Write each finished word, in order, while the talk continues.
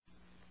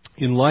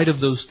In light of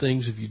those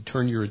things, if you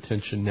turn your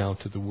attention now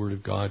to the Word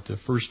of God, to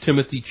 1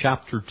 Timothy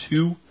chapter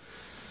 2.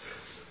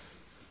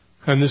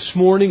 And this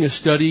morning, a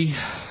study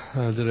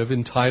that I've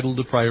entitled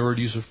The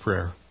Priorities of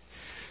Prayer.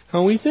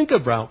 Now, when we think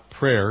about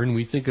prayer and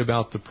we think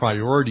about the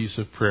priorities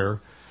of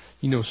prayer,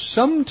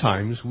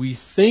 sometimes we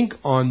think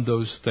on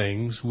those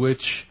things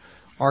which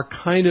are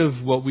kind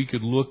of what we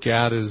could look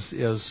at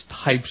as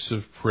types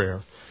of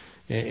prayer.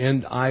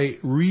 And I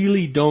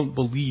really don't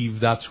believe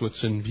that's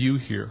what's in view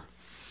here.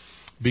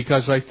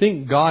 Because I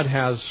think God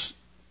has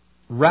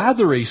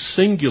rather a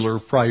singular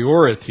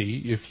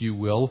priority, if you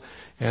will,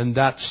 and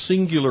that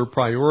singular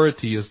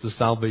priority is the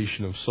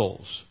salvation of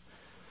souls.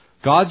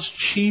 God's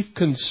chief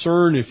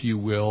concern, if you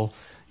will,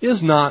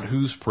 is not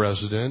who's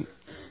president.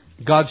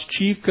 God's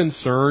chief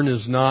concern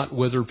is not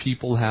whether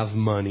people have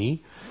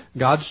money.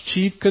 God's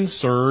chief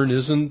concern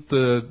isn't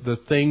the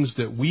things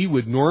that we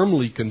would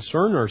normally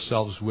concern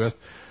ourselves with.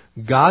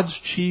 God's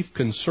chief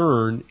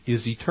concern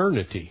is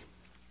eternity.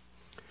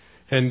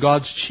 And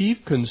God's chief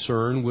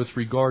concern with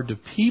regard to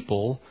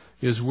people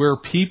is where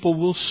people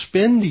will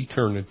spend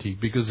eternity,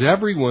 because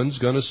everyone's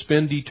going to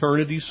spend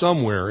eternity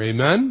somewhere.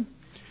 Amen?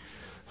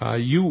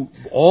 You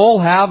all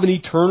have an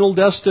eternal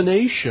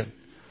destination.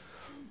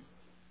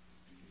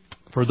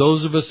 For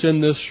those of us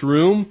in this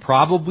room,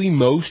 probably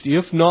most,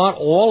 if not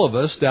all of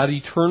us, that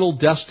eternal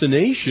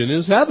destination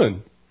is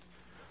heaven.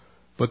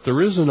 But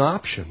there is an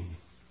option.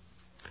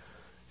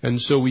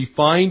 And so we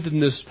find in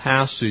this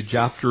passage,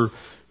 after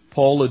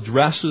Paul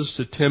addresses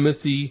to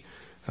Timothy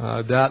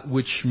that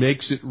which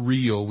makes it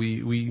real.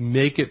 We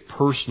make it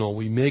personal.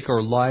 We make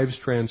our lives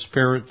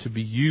transparent to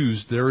be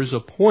used. There is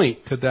a point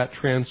to that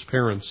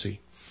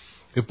transparency.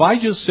 If I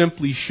just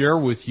simply share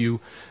with you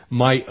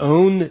my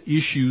own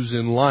issues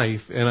in life,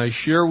 and I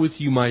share with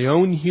you my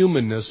own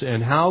humanness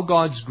and how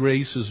God's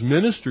grace has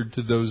ministered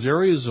to those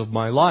areas of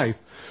my life,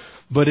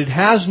 but it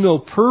has no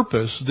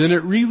purpose, then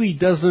it really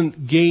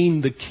doesn't gain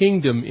the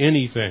kingdom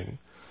anything.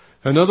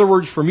 In other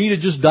words, for me to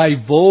just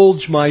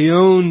divulge my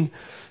own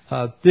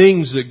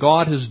things that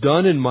God has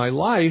done in my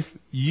life,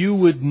 you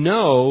would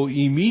know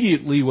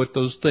immediately what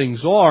those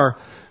things are,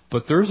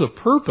 but there's a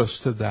purpose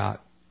to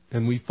that,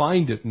 and we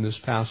find it in this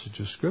passage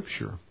of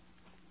Scripture.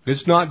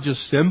 It's not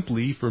just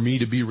simply for me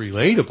to be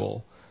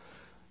relatable.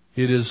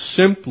 It is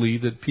simply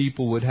that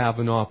people would have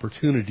an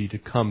opportunity to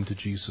come to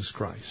Jesus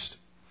Christ.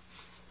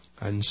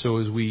 And so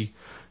as we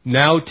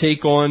now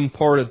take on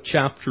part of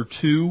chapter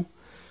 2,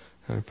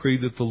 I pray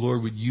that the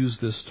Lord would use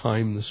this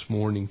time this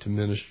morning to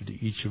minister to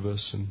each of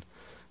us. And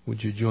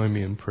would you join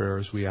me in prayer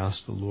as we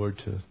ask the Lord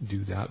to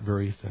do that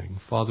very thing?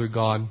 Father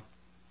God,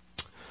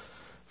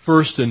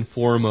 first and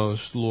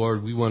foremost,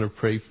 Lord, we want to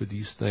pray for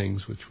these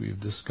things which we have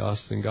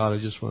discussed. And God, I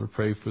just want to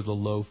pray for the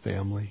Lowe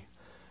family.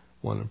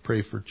 I want to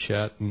pray for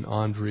Chet and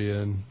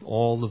Andrea and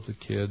all of the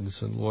kids.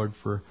 And Lord,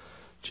 for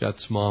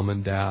Chet's mom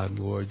and dad,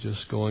 Lord,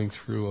 just going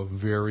through a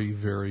very,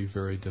 very,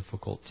 very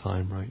difficult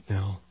time right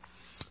now.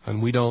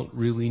 And we don't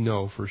really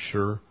know for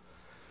sure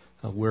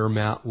where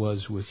Matt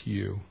was with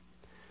you.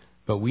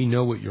 But we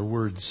know what your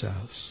word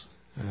says.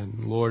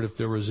 And Lord, if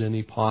there was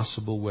any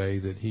possible way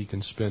that he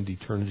can spend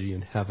eternity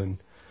in heaven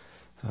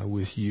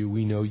with you,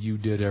 we know you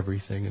did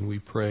everything. And we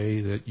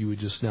pray that you would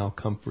just now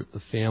comfort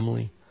the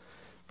family.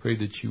 Pray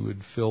that you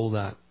would fill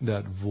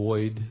that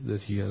void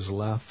that he has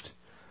left.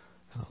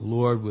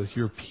 Lord, with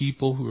your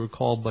people who are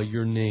called by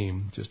your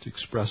name, just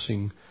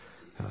expressing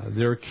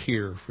their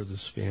care for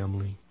this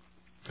family.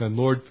 And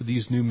Lord, for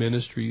these new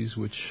ministries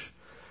which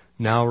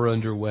now are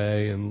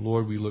underway, and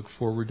Lord, we look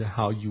forward to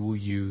how you will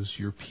use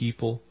your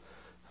people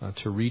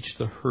to reach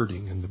the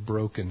hurting and the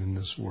broken in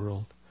this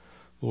world.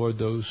 Lord,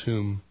 those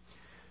whom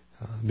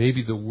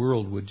maybe the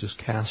world would just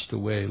cast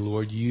away.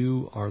 Lord,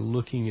 you are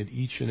looking at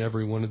each and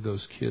every one of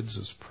those kids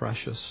as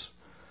precious.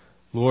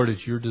 Lord,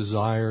 it's your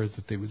desire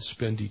that they would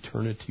spend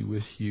eternity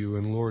with you.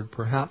 And Lord,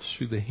 perhaps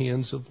through the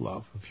hands of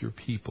love of your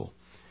people,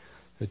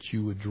 that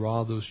you would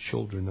draw those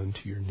children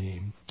unto your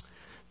name.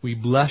 We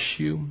bless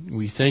you.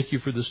 We thank you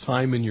for this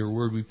time in your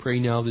word. We pray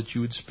now that you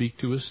would speak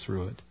to us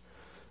through it.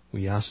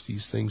 We ask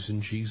these things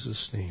in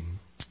Jesus' name.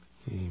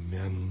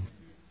 Amen.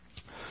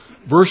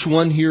 Verse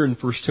 1 here in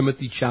 1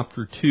 Timothy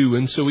chapter 2.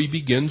 And so he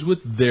begins with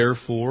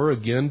therefore.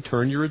 Again,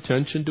 turn your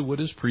attention to what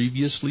has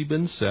previously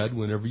been said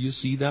whenever you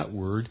see that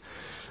word.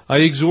 I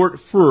exhort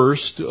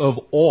first of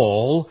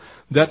all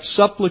that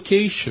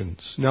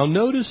supplications. Now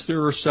notice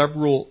there are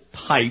several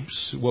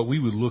types, what we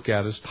would look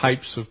at as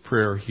types of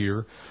prayer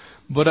here.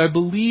 But I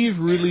believe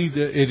really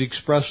that it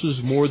expresses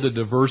more the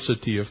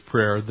diversity of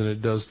prayer than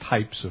it does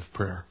types of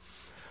prayer.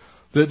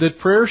 That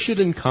prayer should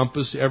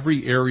encompass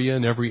every area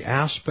and every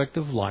aspect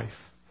of life.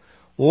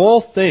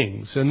 All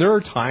things. And there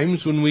are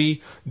times when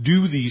we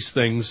do these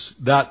things,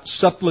 that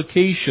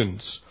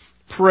supplications,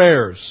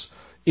 prayers,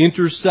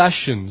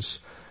 intercessions,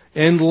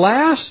 and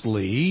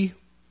lastly,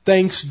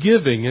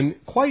 thanksgiving. And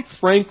quite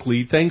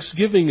frankly,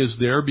 thanksgiving is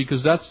there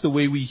because that's the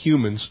way we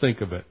humans think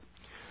of it.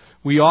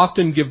 We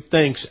often give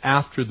thanks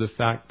after the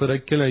fact,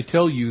 but can I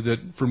tell you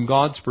that from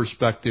God's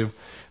perspective,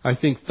 I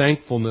think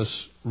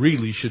thankfulness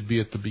really should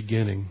be at the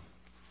beginning.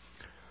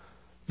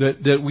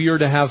 that we are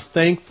to have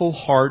thankful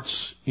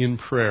hearts in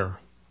prayer.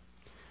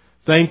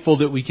 Thankful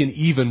that we can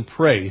even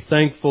pray.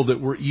 Thankful that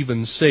we're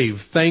even saved.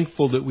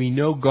 Thankful that we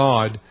know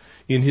God,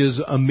 in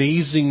His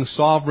amazing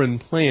sovereign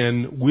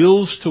plan,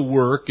 wills to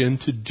work and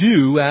to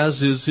do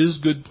as is His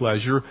good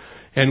pleasure,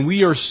 and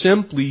we are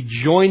simply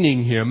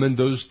joining Him in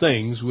those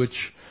things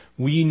which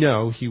we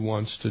know He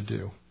wants to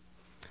do.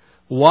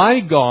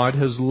 Why God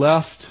has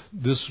left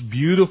this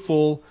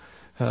beautiful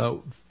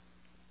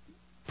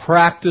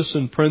practice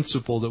and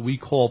principle that we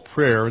call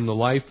prayer in the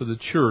life of the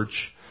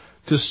church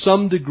to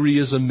some degree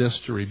is a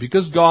mystery.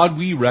 Because God,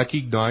 we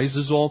recognize,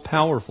 is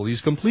all-powerful.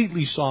 He's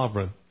completely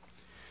sovereign.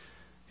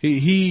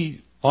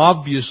 He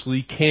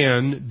obviously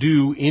can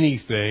do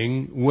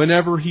anything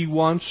whenever He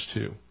wants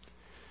to.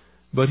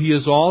 But He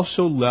has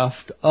also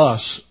left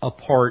us a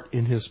part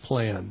in His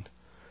plan.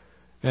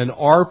 And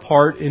our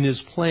part in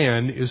His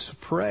plan is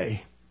to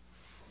pray.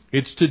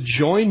 It's to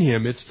join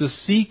Him. It's to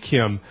seek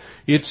Him.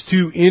 It's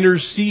to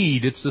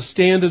intercede. It's to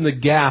stand in the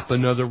gap,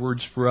 in other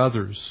words, for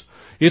others.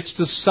 It's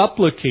to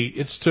supplicate.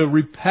 It's to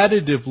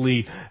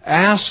repetitively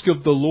ask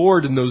of the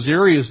Lord in those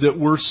areas that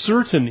we're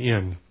certain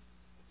in.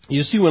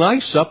 You see, when I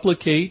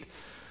supplicate,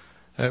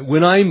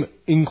 when I'm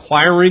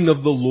inquiring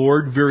of the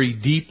Lord very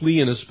deeply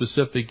in a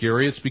specific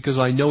area, it's because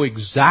I know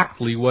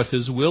exactly what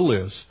His will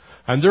is.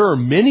 And there are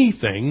many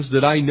things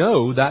that I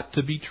know that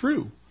to be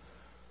true.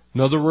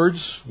 In other words,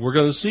 we're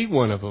going to see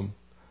one of them.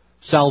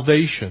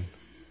 Salvation.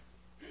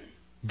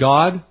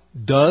 God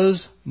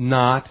does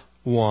not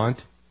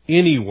want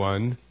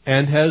anyone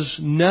and has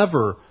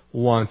never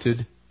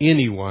wanted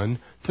anyone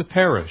to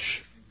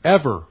perish.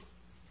 Ever.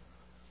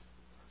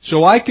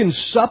 So I can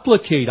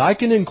supplicate, I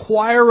can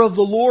inquire of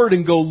the Lord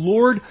and go,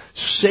 Lord,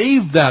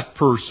 save that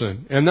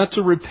person. And that's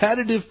a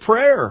repetitive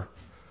prayer.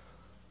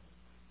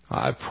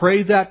 I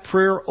pray that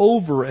prayer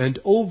over and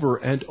over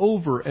and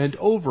over and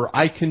over.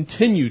 I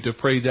continue to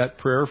pray that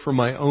prayer for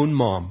my own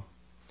mom.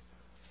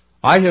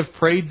 I have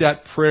prayed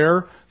that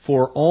prayer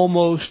for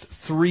almost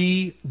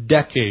 3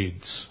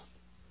 decades.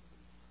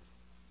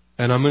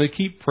 And I'm going to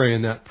keep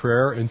praying that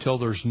prayer until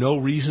there's no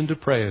reason to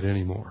pray it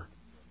anymore.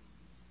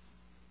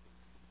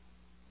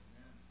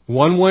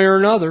 One way or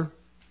another.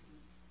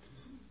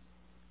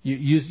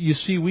 You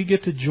see, we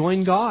get to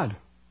join God.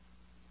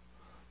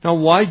 Now,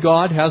 why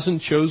God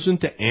hasn't chosen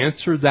to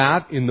answer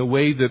that in the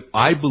way that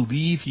I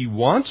believe He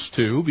wants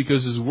to,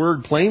 because His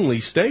Word plainly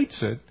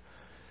states it,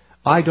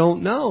 I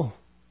don't know.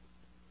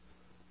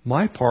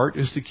 My part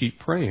is to keep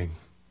praying.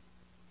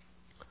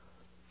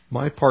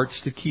 My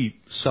part's to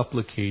keep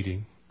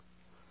supplicating.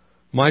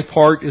 My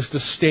part is to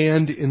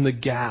stand in the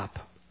gap.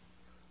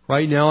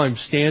 Right now I'm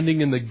standing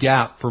in the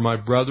gap for my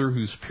brother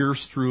who's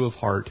pierced through of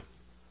heart.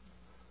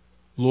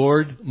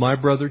 Lord, my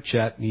brother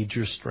Chet needs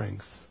your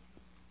strength.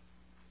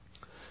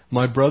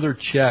 My brother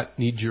Chet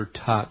needs your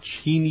touch.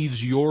 He needs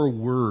your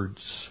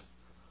words.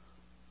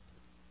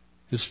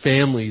 His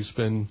family's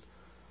been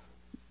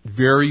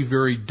very,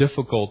 very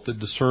difficult to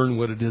discern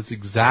what it is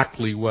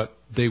exactly what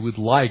they would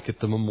like at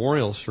the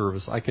memorial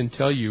service. I can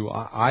tell you,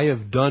 I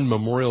have done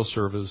memorial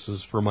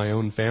services for my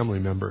own family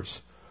members.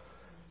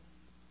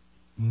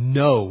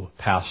 No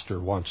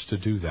pastor wants to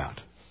do that.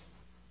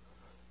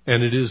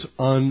 And it is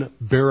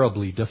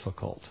unbearably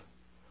difficult.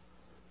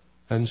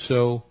 And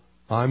so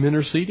I'm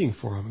interceding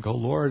for him. Go,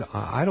 Lord,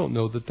 I don't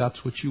know that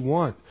that's what you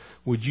want.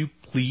 Would you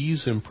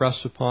please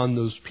impress upon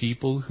those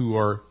people who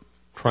are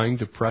trying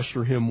to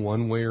pressure him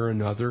one way or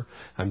another?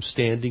 I'm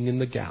standing in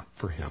the gap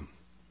for him.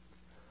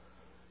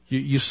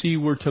 You see,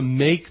 we're to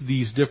make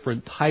these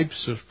different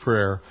types of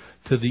prayer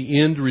to the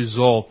end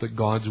result that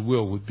God's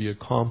will would be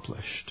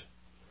accomplished.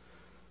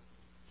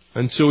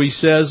 And so he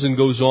says and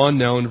goes on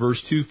now in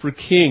verse 2, for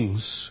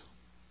kings,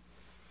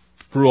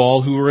 for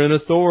all who are in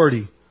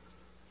authority,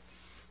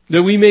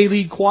 that we may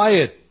lead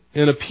quiet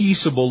and a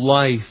peaceable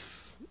life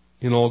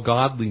in all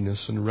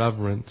godliness and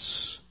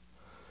reverence.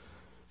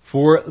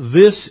 For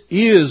this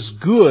is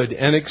good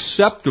and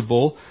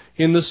acceptable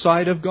in the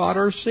sight of God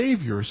our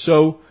Savior.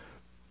 So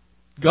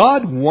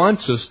God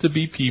wants us to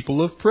be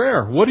people of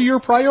prayer. What are your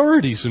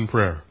priorities in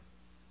prayer?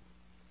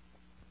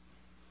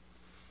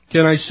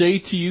 Can I say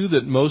to you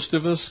that most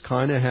of us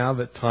kind of have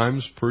at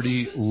times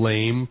pretty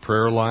lame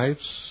prayer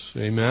lives?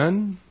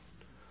 Amen?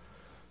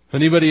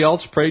 Anybody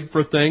else prayed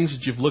for things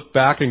that you've looked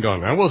back and gone,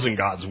 that wasn't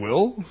God's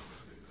will?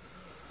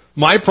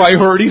 My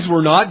priorities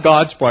were not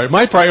God's priorities.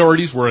 My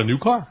priorities were a new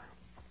car.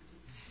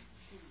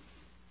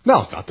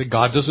 Now, it's not that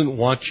God doesn't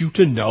want you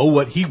to know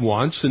what He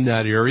wants in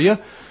that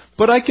area,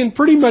 but I can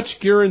pretty much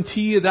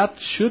guarantee you that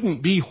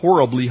shouldn't be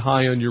horribly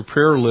high on your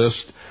prayer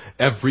list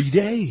every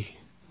day.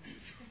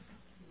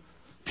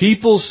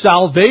 People's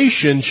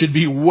salvation should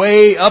be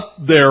way up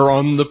there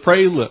on the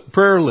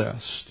prayer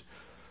list.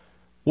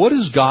 What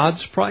is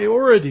God's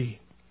priority?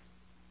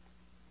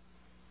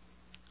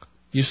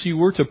 You see,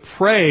 we're to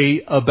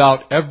pray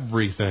about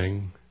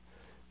everything,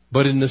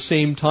 but in the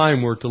same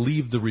time, we're to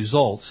leave the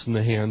results in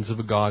the hands of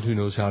a God who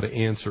knows how to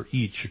answer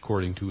each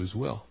according to His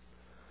will.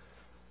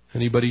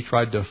 Anybody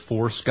tried to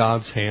force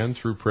God's hand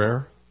through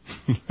prayer?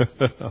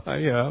 I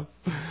have.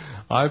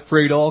 I've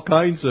prayed all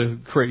kinds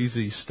of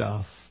crazy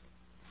stuff.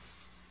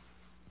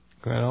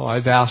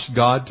 I've asked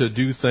God to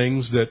do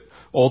things that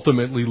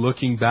ultimately,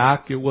 looking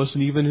back, it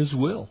wasn't even His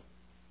will.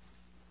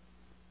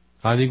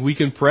 I think we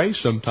can pray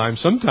sometimes.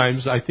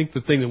 Sometimes I think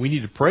the thing that we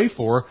need to pray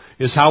for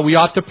is how we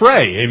ought to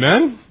pray.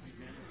 Amen?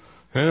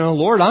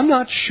 Lord, I'm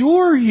not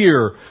sure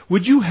here.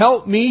 Would you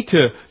help me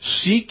to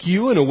seek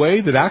you in a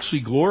way that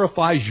actually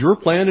glorifies your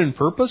plan and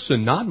purpose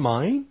and not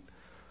mine?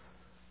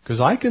 Because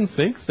I can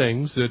think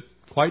things that,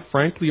 quite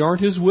frankly,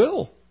 aren't His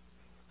will.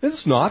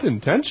 It's not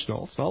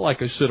intentional. It's not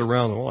like I sit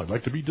around and, I'd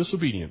like to be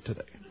disobedient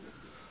today.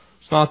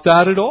 It's not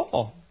that at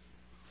all.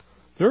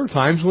 There are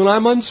times when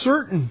I'm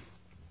uncertain.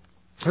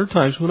 There are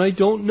times when I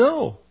don't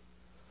know.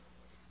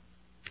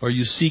 Are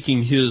you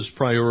seeking His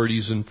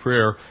priorities in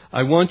prayer?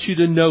 I want you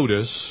to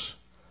notice,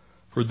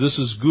 for this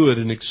is good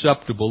and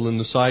acceptable in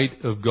the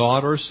sight of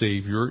God our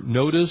Savior,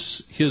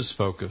 notice His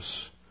focus.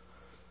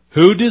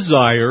 Who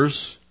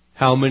desires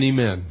how many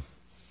men?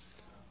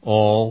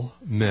 All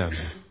men.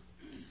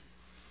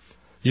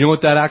 You know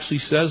what that actually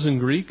says in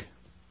Greek?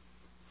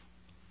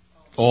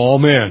 All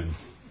men.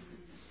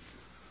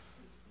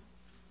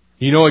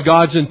 You know what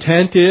God's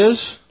intent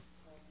is?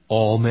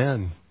 All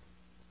men.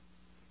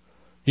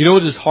 You know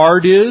what His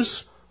heart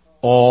is?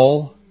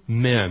 All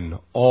men.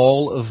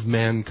 All of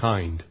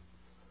mankind.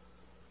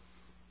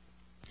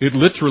 It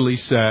literally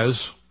says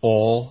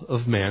all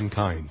of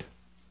mankind.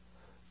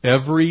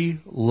 Every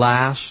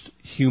last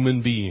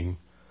human being.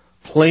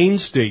 Plain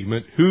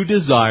statement. Who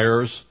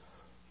desires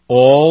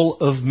all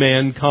of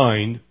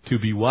mankind to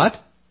be what?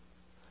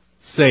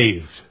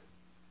 Saved.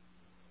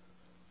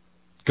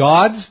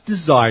 God's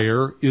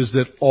desire is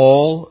that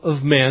all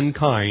of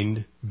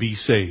mankind be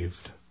saved.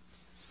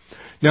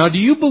 Now, do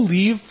you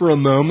believe for a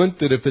moment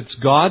that if it's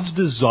God's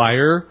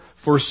desire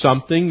for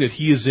something that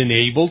He is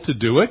enabled to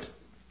do it?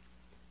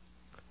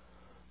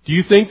 Do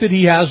you think that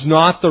He has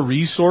not the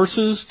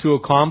resources to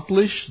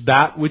accomplish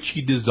that which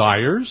He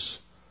desires?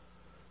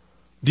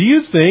 Do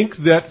you think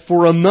that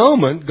for a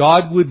moment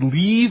God would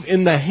leave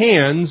in the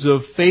hands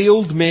of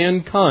failed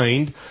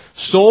mankind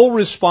sole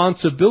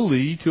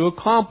responsibility to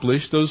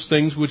accomplish those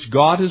things which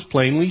God has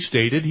plainly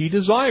stated He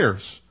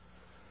desires?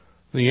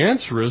 The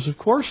answer is, of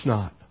course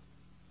not.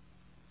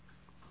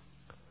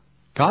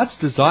 God's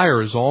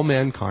desire is all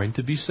mankind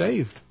to be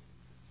saved.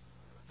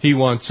 He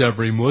wants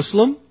every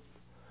Muslim,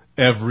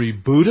 every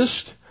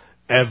Buddhist,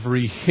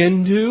 every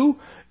Hindu,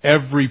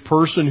 every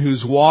person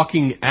who's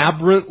walking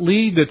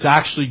aberrantly that's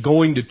actually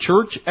going to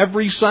church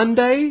every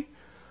Sunday.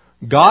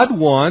 God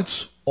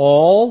wants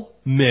all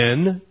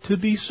men to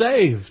be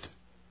saved.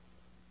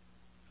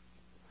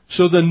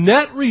 So the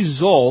net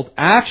result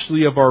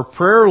actually of our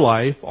prayer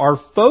life, our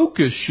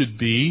focus should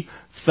be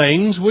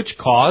things which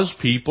cause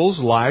people's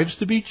lives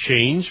to be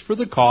changed for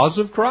the cause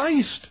of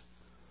Christ.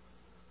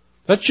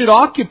 That should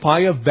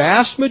occupy a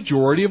vast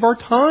majority of our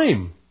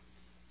time.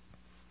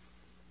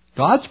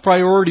 God's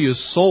priority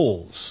is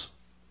souls.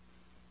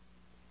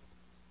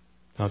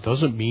 Now, it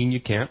doesn't mean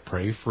you can't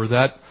pray for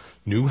that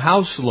new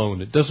house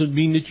loan. It doesn't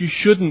mean that you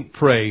shouldn't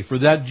pray for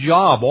that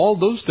job. All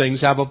those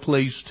things have a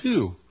place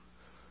too.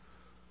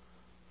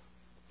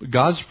 But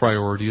God's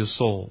priority is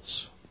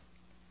souls.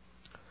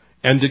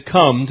 And to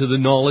come to the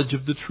knowledge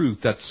of the truth.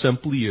 That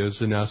simply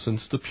is, in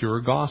essence, the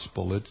pure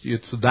gospel.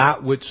 It's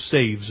that which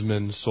saves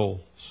men's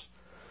souls.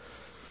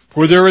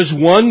 For there is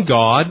one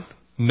God.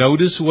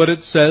 Notice what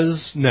it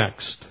says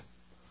next.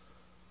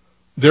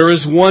 There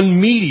is one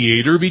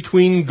mediator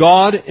between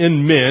God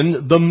and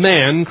men, the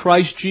man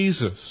Christ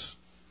Jesus.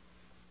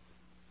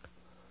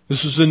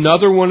 This is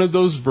another one of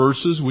those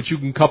verses which you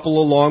can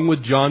couple along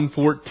with John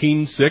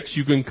 14:6.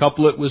 You can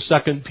couple it with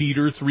 2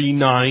 Peter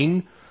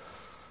 3:9.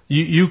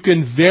 You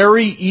can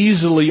very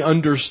easily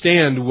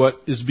understand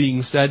what is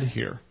being said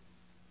here.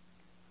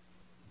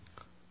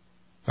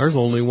 There's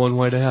only one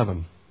way to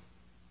heaven.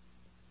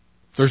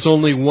 There's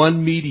only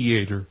one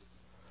mediator.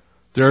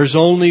 There's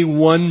only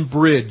one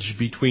bridge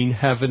between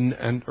heaven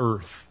and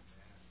earth.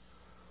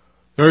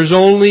 There's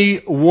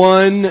only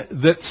one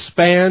that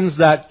spans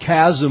that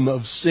chasm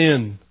of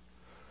sin,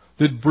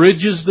 that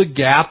bridges the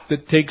gap,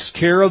 that takes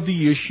care of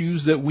the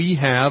issues that we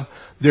have.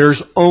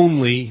 There's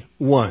only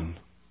one.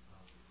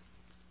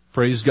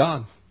 Praise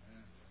God.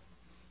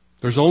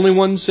 There's only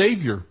one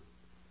Savior.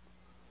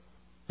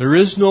 There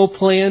is no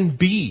plan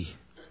B.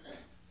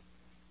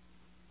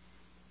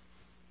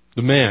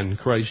 The man,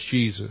 Christ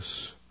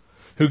Jesus,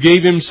 who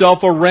gave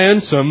Himself a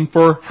ransom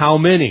for how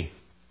many?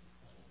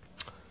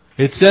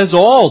 It says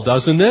all,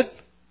 doesn't it?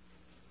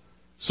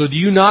 So do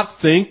you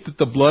not think that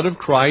the blood of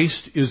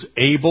Christ is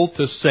able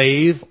to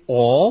save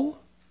all?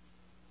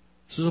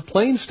 This is a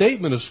plain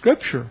statement of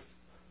Scripture.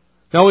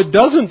 Now it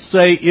doesn't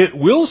say it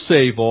will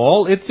save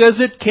all. It says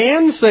it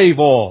can save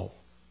all.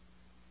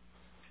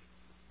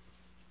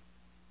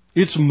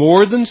 It's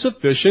more than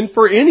sufficient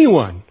for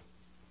anyone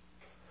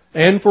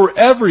and for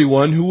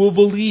everyone who will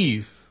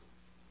believe.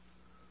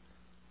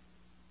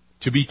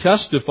 To be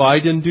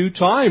testified in due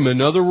time. In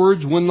other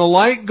words, when the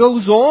light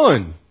goes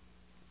on.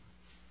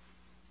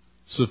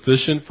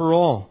 Sufficient for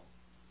all.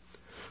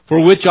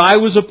 for which I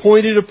was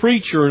appointed a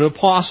preacher and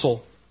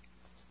apostle.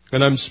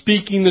 And I'm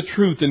speaking the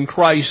truth in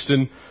Christ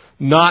and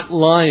not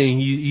lying.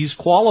 He's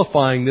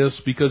qualifying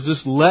this because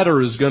this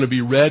letter is going to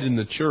be read in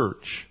the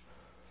church.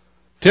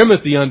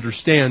 Timothy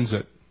understands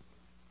it.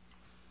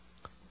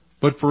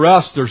 But for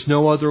us, there's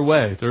no other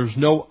way. There's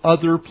no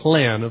other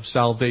plan of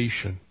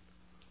salvation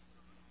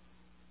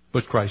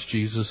but Christ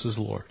Jesus is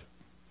Lord.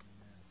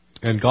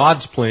 And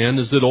God's plan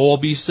is that all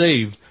be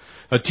saved.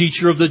 A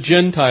teacher of the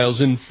Gentiles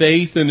in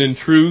faith and in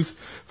truth.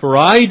 For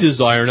I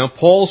desire, now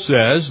Paul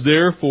says,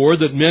 therefore,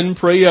 that men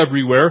pray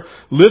everywhere,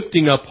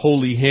 lifting up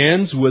holy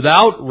hands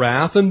without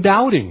wrath and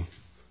doubting.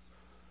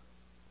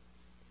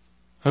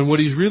 And what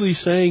he's really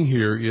saying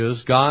here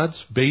is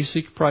God's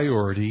basic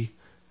priority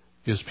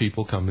is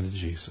people coming to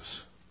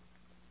Jesus.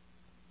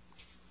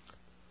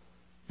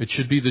 It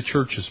should be the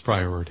church's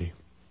priority.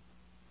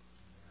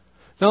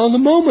 Now, in the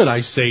moment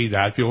I say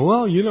that,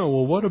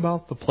 people, what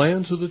about the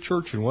plans of the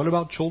church and what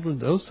about children?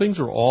 Those things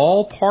are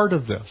all part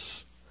of this.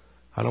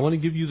 I don't want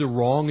to give you the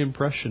wrong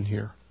impression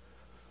here.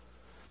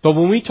 But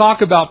when we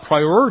talk about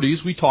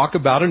priorities, we talk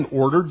about an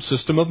ordered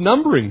system of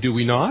numbering, do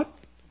we not?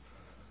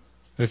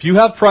 If you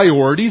have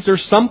priorities,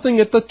 there's something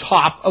at the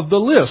top of the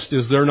list,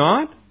 is there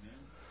not?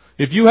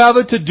 If you have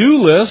a to-do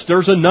list,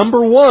 there's a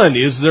number 1,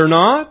 is there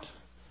not?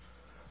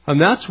 And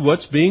that's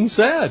what's being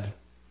said.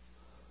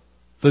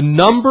 The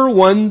number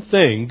one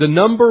thing, the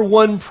number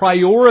one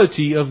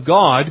priority of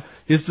God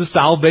is the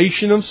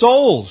salvation of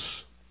souls.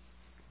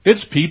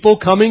 It's people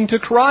coming to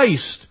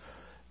Christ.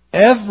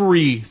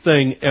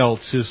 Everything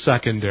else is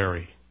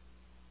secondary.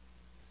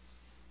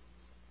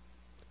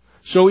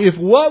 So if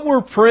what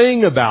we're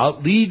praying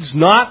about leads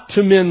not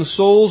to men's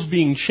souls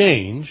being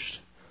changed,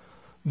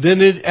 then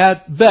it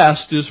at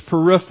best is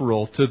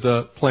peripheral to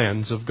the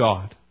plans of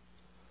God.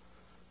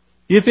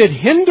 If it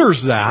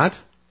hinders that,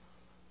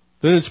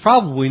 then it's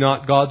probably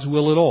not God's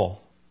will at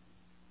all.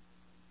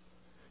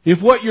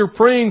 If what you're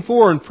praying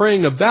for and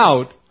praying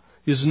about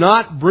is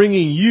not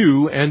bringing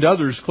you and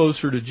others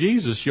closer to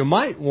Jesus, you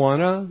might want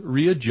to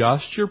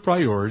readjust your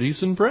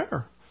priorities in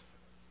prayer.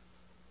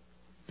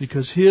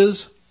 Because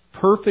His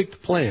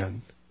perfect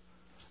plan,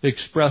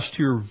 expressed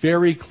here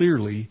very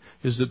clearly,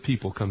 is that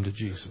people come to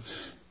Jesus.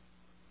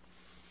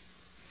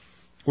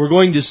 We're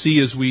going to see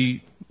as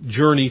we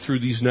journey through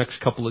these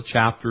next couple of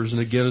chapters,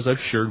 and again, as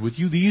I've shared with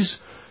you, these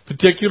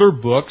particular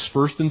books,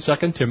 1st and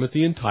 2nd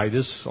Timothy and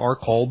Titus, are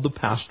called the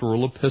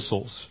pastoral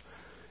epistles.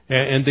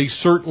 And they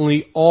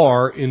certainly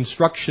are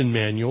instruction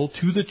manual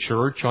to the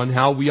church on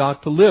how we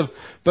ought to live.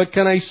 But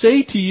can I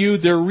say to you,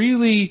 they're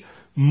really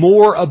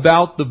more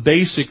about the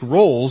basic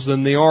roles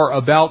than they are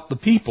about the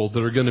people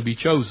that are going to be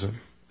chosen.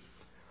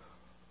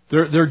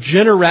 They're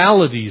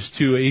generalities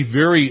to a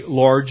very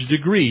large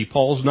degree.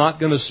 Paul's not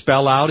going to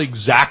spell out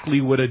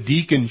exactly what a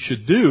deacon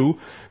should do,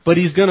 but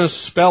he's going to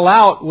spell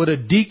out what a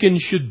deacon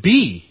should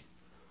be.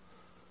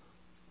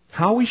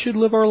 How we should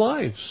live our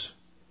lives.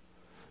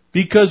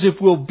 Because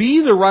if we'll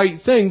be the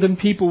right thing, then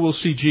people will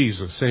see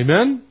Jesus.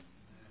 Amen?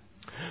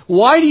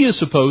 Why do you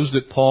suppose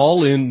that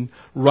Paul, in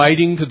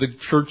writing to the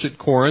church at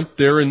Corinth,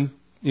 there in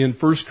 1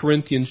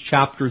 Corinthians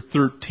chapter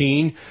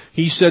 13,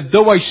 he said,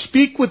 though I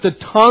speak with the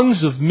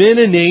tongues of men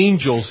and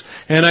angels,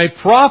 and I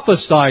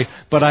prophesy,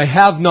 but I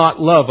have not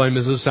love, I'm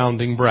as a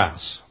sounding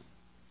brass.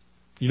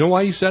 You know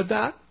why he said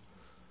that?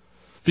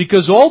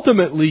 Because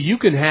ultimately you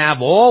can have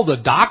all the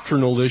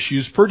doctrinal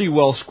issues pretty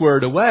well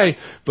squared away,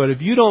 but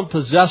if you don't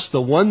possess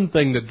the one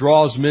thing that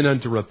draws men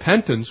unto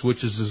repentance,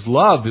 which is His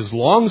love, His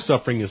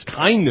long-suffering, His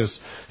kindness,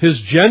 His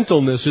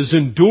gentleness, His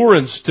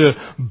endurance to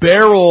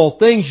bear all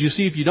things, you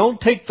see, if you don't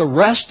take the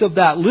rest of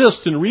that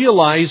list and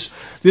realize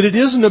that it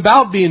isn't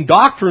about being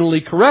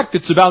doctrinally correct,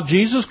 it's about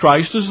Jesus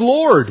Christ as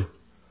Lord.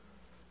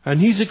 And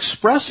He's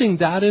expressing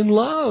that in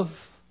love.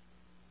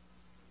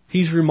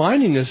 He's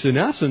reminding us, in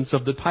essence,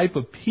 of the type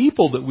of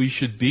people that we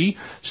should be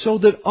so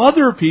that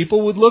other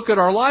people would look at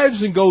our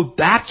lives and go,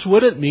 that's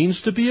what it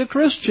means to be a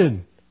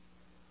Christian.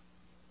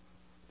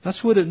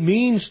 That's what it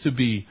means to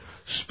be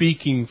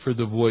speaking for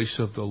the voice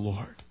of the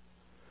Lord.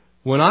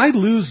 When I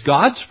lose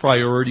God's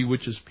priority,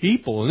 which is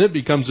people, and it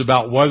becomes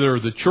about whether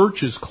the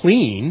church is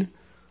clean,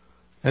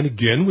 and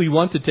again, we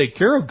want to take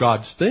care of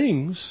God's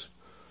things,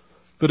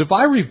 but if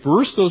I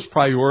reverse those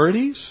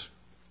priorities,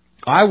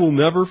 I will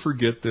never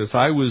forget this.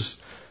 I was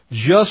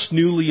just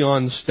newly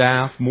on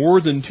staff more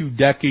than 2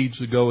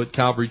 decades ago at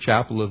Calvary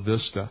Chapel of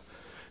Vista.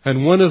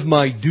 And one of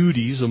my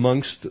duties,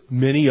 amongst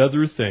many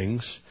other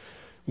things,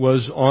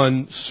 was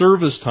on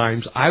service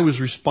times, I was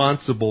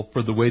responsible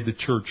for the way the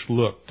church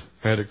looked.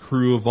 I had a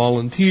crew of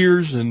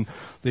volunteers, and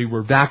they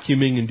were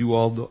vacuuming and do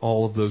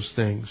all of those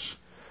things.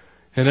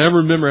 And I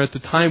remember at the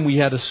time we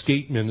had a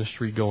skate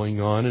ministry going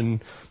on,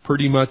 and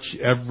pretty much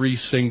every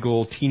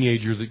single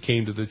teenager that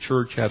came to the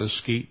church had a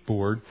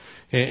skateboard.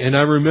 And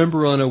I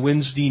remember on a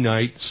Wednesday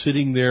night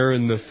sitting there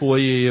in the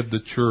foyer of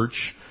the church,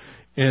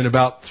 and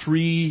about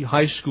 3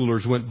 high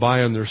schoolers went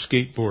by on their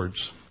skateboards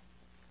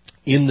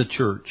in the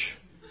church.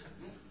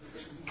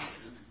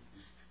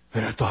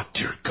 And I thought,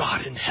 dear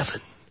God in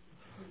heaven,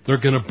 they're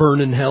going to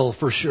burn in hell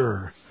for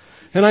sure.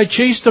 And I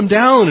chased them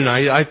down, and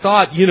I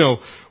thought,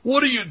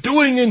 what are you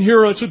doing in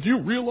here? I said, do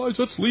you realize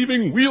that's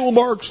leaving wheel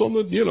marks on the,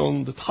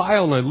 on the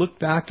tile? And I looked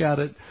back at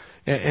it,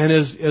 and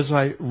as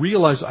I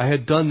realized I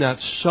had done that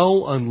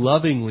so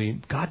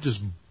unlovingly, God just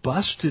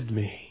busted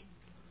me.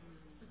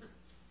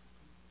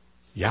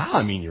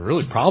 Yeah, you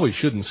really probably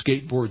shouldn't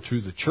skateboard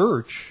through the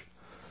church,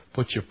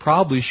 but you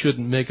probably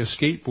shouldn't make a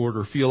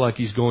skateboarder feel like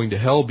he's going to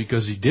hell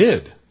because he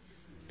did.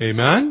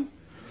 Amen?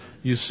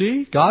 You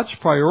see, God's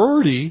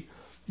priority,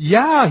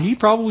 He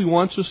probably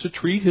wants us to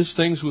treat His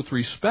things with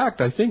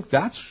respect. I think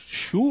that's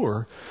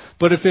sure.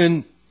 But if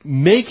in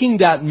making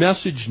that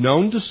message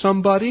known to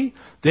somebody,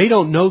 they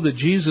don't know that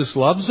Jesus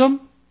loves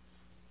them,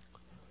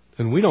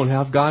 then we don't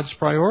have God's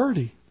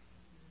priority.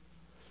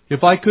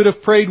 If I could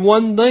have prayed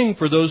one thing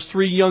for those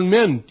 3 young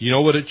men, you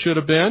know what it should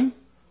have been?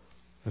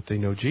 That they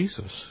know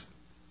Jesus.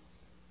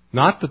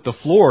 Not that the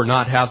floor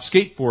not have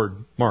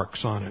skateboard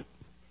marks on it.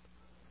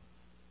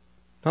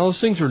 Now,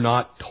 those things are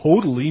not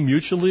totally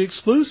mutually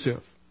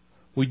exclusive.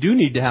 We do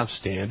need to have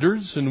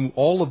standards and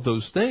all of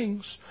those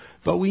things,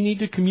 but we need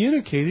to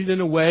communicate it in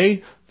a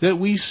way that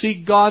we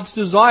seek God's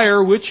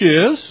desire, which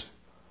is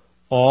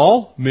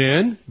all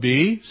men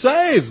be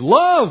saved.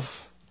 Love.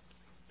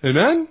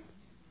 Amen?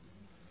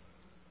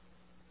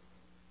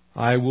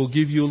 I will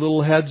give you a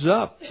little heads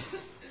up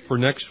for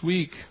next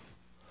week.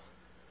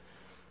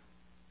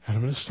 And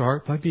I'm going to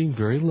start by being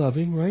very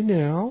loving right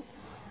now.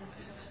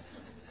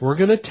 We're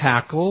going to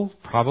tackle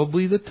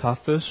probably the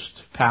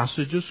toughest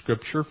passage of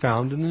Scripture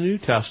found in the New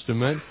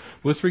Testament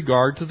with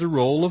regard to the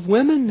role of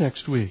women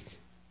next week.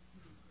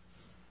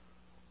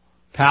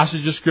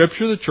 Passage of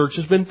Scripture the church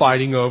has been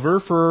fighting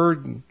over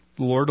for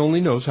the Lord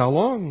only knows how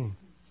long.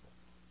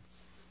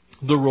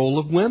 The role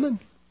of women.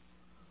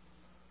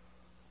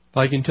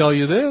 I can tell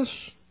you this,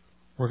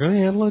 we're going to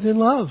handle it in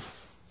love.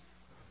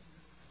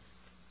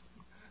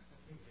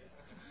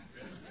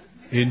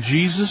 In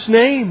Jesus'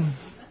 name.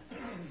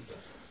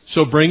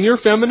 So bring your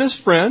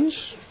feminist friends,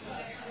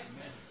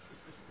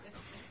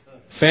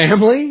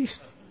 family,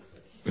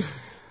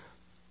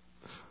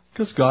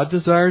 because God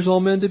desires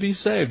all men to be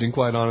saved. And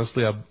quite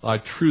honestly, I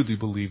truly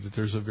believe that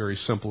there's a very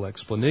simple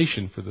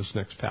explanation for this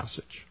next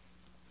passage.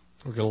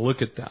 We're going to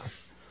look at that.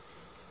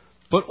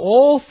 But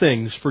all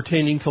things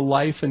pertaining to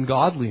life and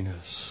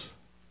godliness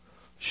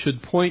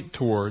should point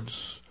towards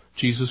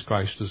Jesus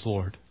Christ as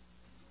Lord.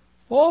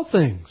 All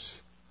things.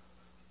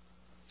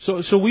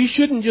 So we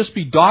shouldn't just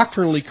be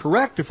doctrinally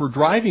correct if we're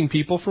driving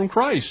people from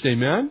Christ.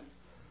 Amen?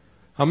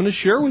 I'm going to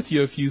share with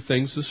you a few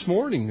things this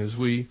morning as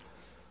we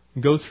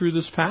go through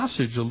this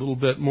passage a little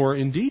bit more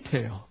in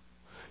detail.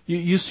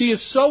 You see,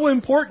 it's so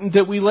important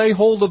that we lay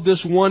hold of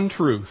this one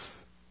truth.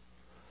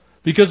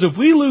 Because if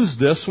we lose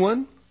this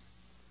one,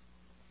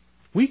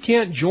 we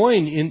can't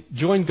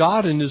join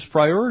God in His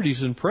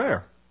priorities in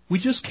prayer. We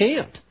just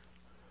can't.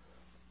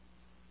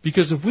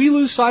 Because if we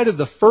lose sight of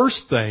the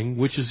first thing,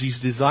 which is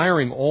He's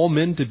desiring all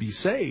men to be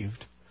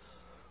saved,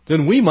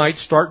 then we might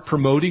start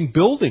promoting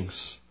buildings.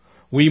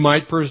 We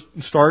might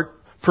start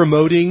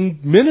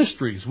promoting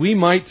ministries. We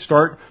might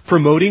start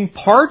promoting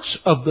parts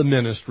of the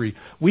ministry.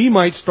 We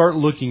might start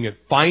looking at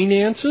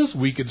finances.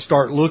 We could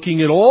start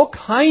looking at all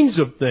kinds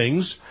of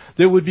things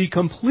that would be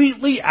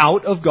completely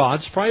out of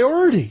God's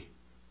priority.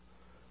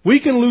 We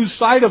can lose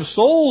sight of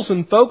souls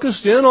and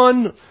focus in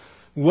on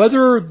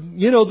whether,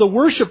 the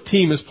worship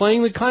team is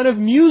playing the kind of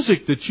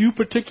music that you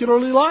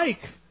particularly like.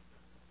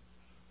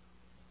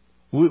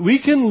 We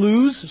can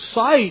lose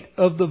sight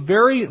of the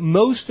very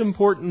most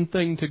important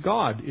thing to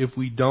God if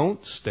we don't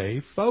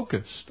stay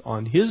focused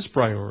on His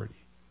priority,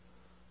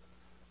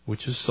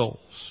 which is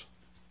souls.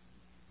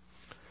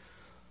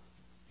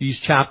 These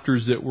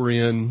chapters that we're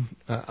in,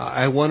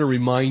 I want to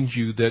remind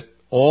you that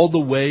all the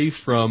way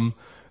from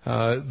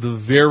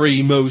the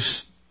very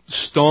most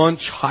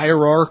staunch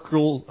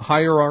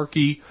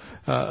hierarchy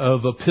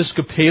of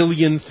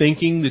Episcopalian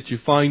thinking that you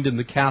find in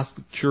the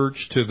Catholic Church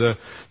to the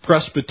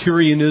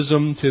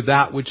Presbyterianism to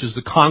that which is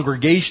the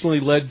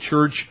congregationally led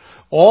church,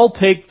 all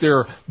take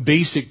their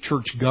basic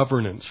church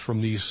governance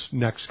from these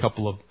next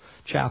couple of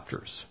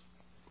chapters.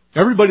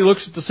 Everybody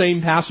looks at the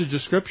same passage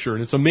of Scripture,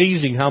 and it's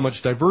amazing how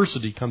much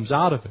diversity comes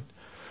out of it.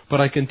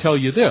 But I can tell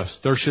you this,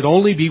 there should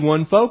only be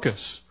one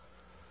focus.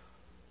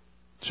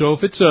 So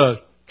if it's a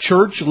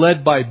church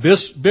led by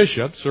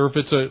bishops, or if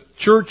it's a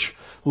church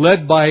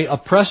led by a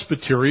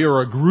presbytery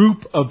or a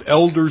group of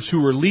elders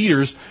who are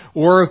leaders,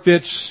 or if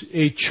it's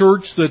a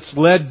church that's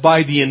led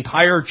by the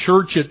entire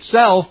church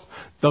itself,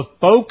 the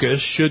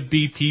focus should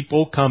be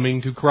people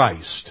coming to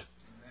Christ.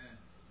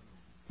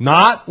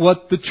 Not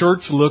what the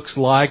church looks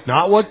like,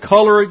 not what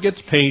color it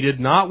gets painted,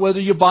 not whether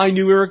you buy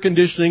new air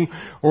conditioning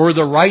or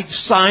the right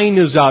sign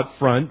is out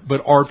front,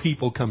 but are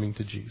people coming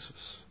to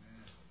Jesus?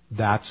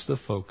 That's the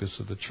focus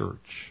of the church.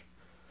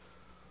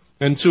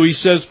 And so he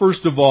says,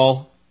 first of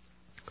all,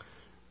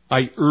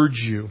 I urge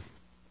you.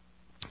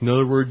 In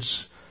other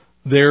words,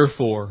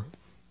 therefore,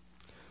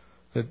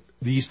 that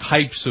these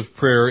types of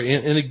prayer,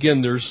 and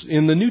again,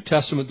 in the New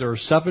Testament, there are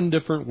 7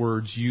 different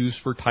words used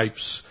for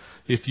types,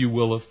 if you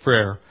will, of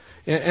prayer.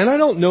 And I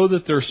don't know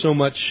that they're so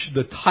much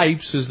the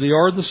types as they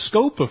are the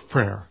scope of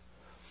prayer.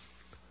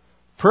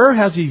 Prayer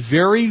has a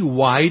very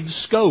wide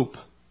scope.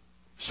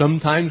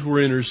 Sometimes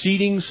we're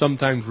interceding,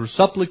 sometimes we're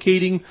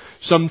supplicating,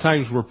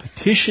 sometimes we're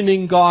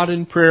petitioning God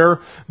in prayer,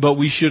 but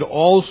we should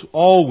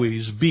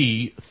always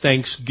be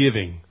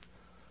thanksgiving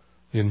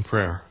in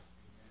prayer.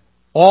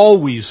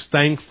 Always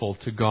thankful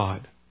to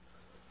God.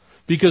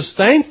 Because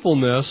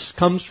thankfulness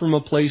comes from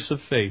a place of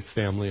faith,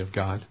 family of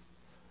God.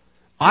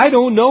 I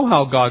don't know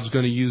how God's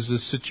going to use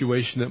this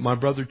situation that my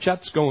brother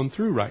Chet's going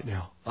through right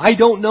now. I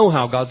don't know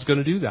how God's going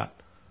to do that.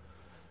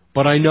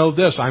 But I know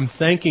this, I'm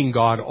thanking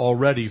God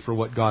already for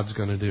what God's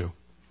going to do.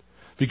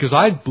 Because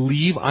I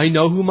believe I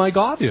know who my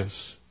God is.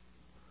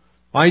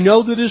 I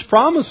know that His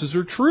promises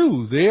are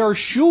true. They are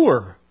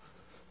sure.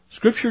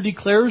 Scripture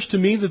declares to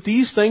me that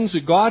these things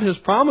that God has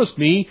promised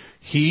me,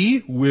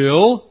 He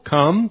will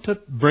come to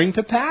bring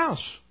to pass.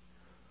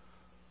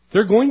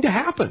 They're going to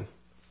happen.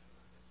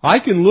 I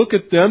can look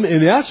at them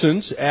in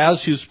essence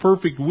as His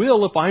perfect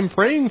will. If I'm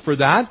praying for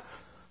that,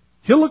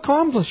 He'll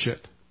accomplish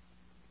it.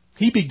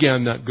 He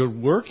began that good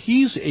work.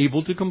 He's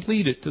able to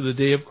complete it to the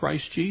day of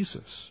Christ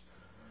Jesus.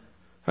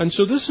 And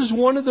so this is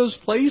one of those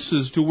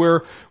places to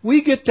where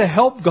we get to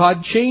help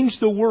God change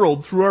the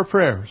world through our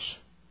prayers.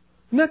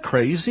 Isn't that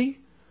crazy?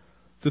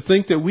 To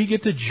think that we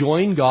get to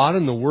join God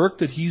in the work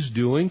that He's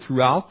doing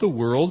throughout the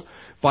world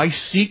by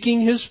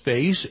seeking His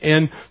face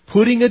and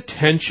putting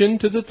attention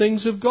to the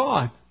things of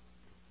God.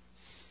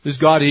 Is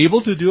God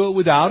able to do it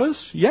without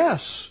us?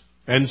 Yes.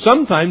 And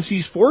sometimes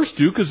He's forced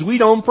to because we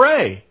don't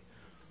pray.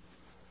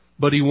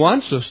 But He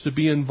wants us to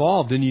be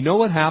involved. And you know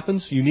what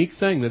happens? Unique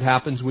thing that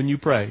happens when you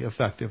pray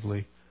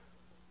effectively.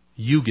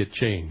 You get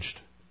changed.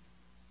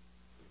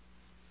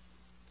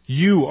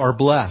 You are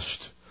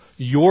blessed.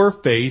 Your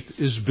faith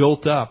is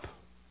built up.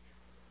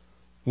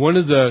 One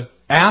of the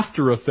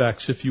after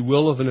effects, if you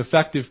will, of an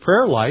effective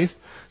prayer life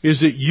is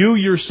that you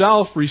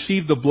yourself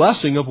receive the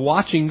blessing of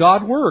watching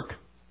God work.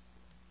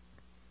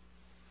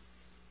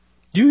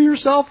 You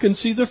yourself can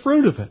see the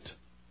fruit of it.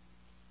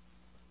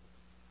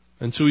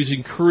 And so He's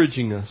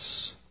encouraging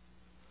us.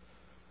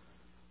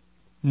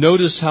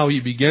 Notice how He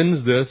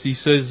begins this. He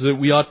says that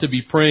we ought to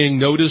be praying,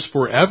 notice,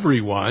 for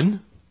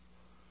everyone.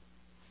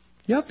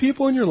 You have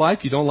people in your life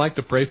you don't like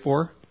to pray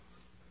for?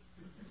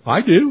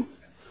 I do.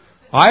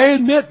 I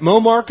admit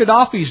Muammar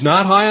Gaddafi's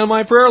not high on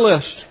my prayer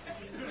list.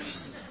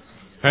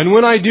 And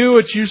when I do,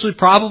 it's usually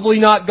probably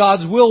not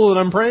God's will that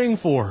I'm praying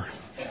for.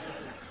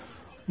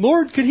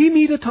 Lord, could he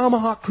meet a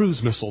Tomahawk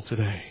cruise missile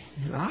today?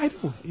 I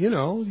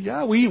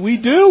don't, we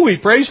do. We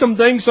pray some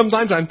things.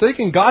 Sometimes I'm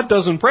thinking God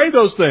doesn't pray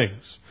those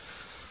things.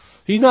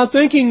 He's not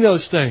thinking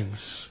those things.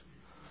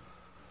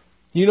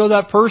 You know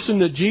that person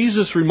that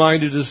Jesus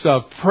reminded us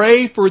of,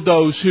 pray for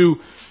those who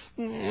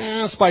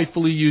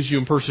spitefully use you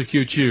and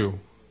persecute you.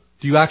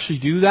 Do you actually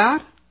do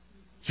that?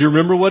 Do you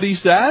remember what He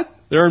said?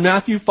 There in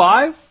Matthew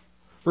 5,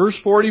 verse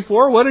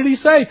 44, what did He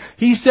say?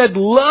 He said,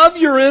 love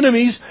your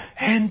enemies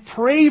and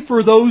pray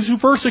for those who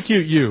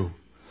persecute you.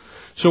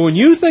 So when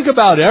you think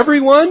about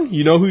everyone,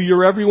 you know who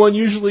your everyone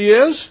usually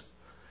is?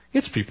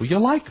 It's people you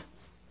like.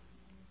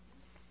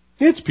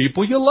 It's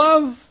people you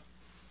love.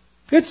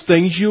 It's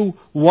things you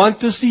want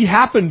to see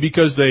happen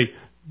because they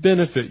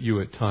benefit you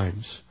at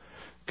times.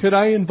 Could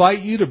I invite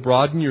you to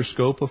broaden your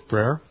scope of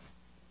prayer?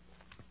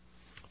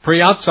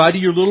 Pray outside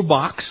of your little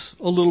box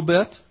a little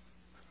bit.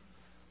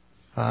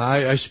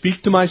 I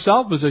speak to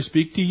myself as I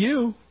speak to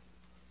you.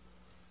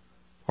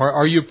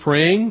 Are you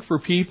praying for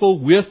people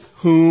with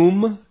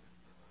whom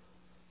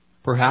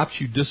perhaps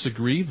you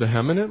disagree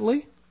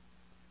vehemently?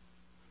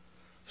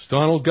 As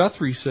Donald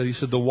Guthrie said, he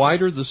said, the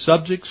wider the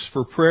subjects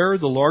for prayer,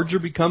 the larger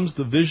becomes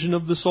the vision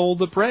of the soul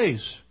that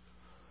prays.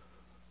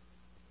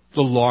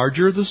 The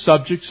larger the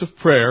subjects of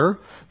prayer,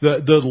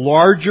 the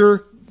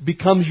larger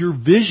becomes your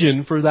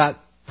vision for that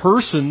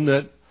person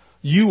that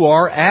you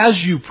are as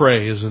you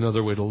pray is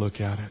another way to look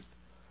at it.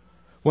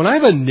 When I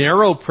have a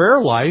narrow prayer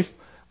life,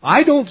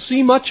 I don't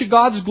see much of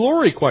God's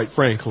glory, quite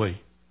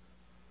frankly.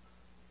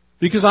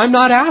 Because I'm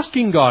not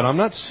asking God, I'm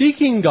not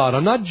seeking God,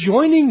 I'm not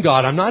joining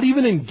God, I'm not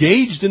even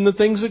engaged in the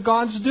things that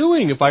God's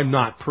doing if I'm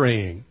not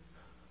praying.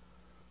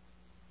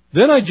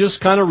 Then I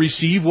just kind of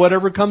receive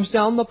whatever comes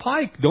down the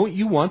pike. Don't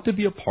you want to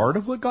be a part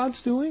of what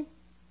God's doing?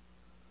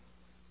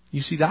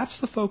 You see, that's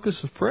the focus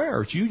of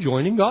prayer. It's you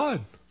joining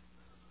God.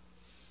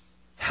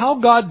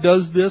 How God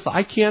does this,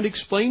 I can't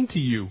explain to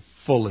you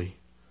fully.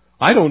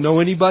 I don't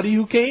know anybody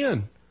who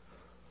can.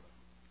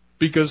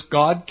 Because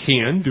God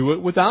can do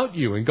it without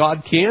you, and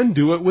God can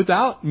do it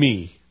without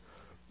me.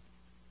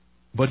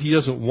 But He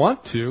doesn't want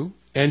to,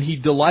 and He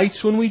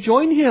delights when we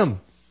join Him.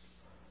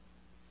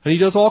 And He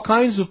does all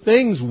kinds of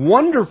things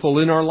wonderful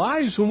in our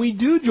lives when we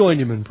do join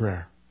Him in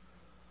prayer.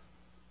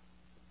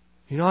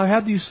 You know, I've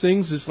had these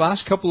things this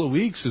last couple of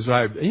weeks as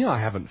I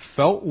haven't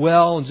felt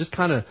well and just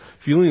kind of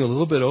feeling a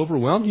little bit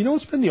overwhelmed. You know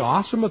what's been the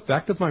awesome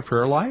effect of my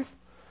prayer life?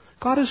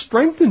 God has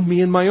strengthened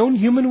me in my own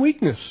human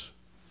weakness.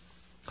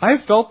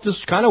 I've felt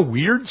this kind of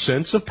weird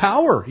sense of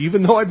power,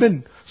 even though I've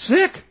been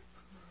sick.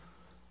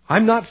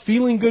 I'm not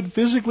feeling good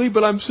physically,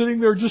 but I'm sitting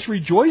there just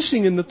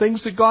rejoicing in the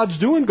things that God's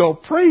doing. Go,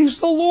 praise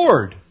the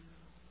Lord.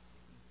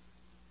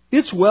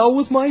 It's well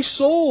with my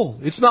soul.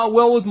 It's not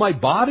well with my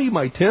body.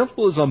 My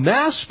temple is a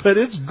mess, but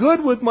it's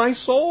good with my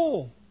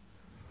soul.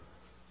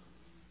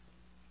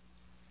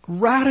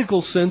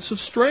 Radical sense of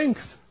strength.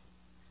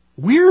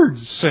 Weird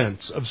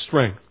sense of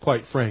strength,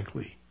 quite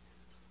frankly.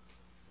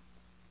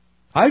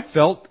 I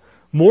felt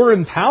more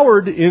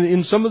empowered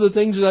in some of the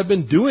things that I've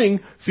been doing,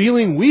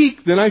 feeling weak,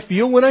 than I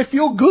feel when I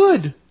feel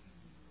good.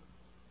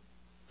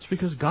 It's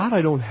because, God,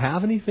 I don't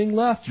have anything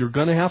left. You're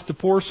going to have to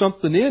pour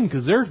something in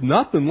because there's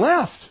nothing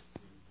left.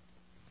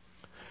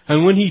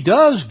 And when He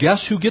does,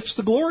 guess who gets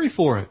the glory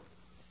for it?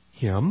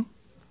 Him.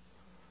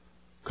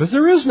 Because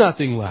there is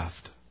nothing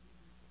left.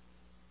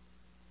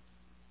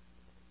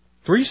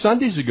 3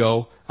 Sundays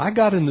ago, I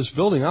got in this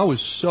building. I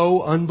was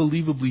so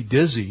unbelievably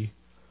dizzy.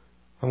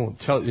 I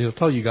won't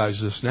tell you guys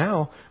this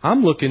now.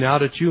 I'm looking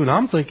out at you and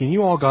I'm thinking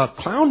you all got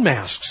clown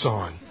masks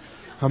on.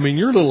 I mean,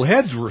 your little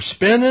heads were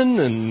spinning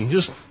and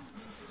just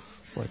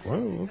like,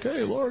 well,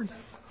 okay, Lord.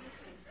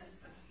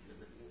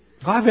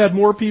 I've had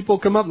more people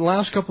come up in the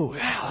last couple of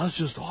weeks. Wow, that was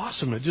just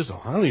awesome. I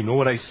don't even know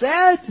what I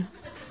said.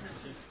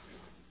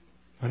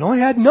 I know I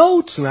had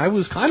notes and I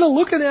was kind of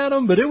looking at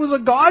them, but it was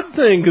a God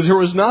thing because there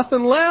was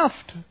nothing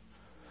left.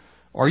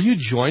 Are you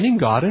joining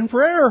God in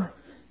prayer?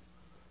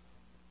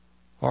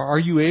 Or are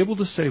you able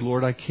to say,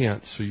 Lord, I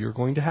can't, so you're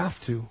going to have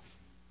to.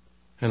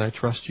 And I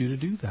trust you to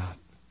do that.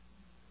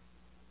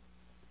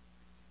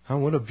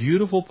 And what a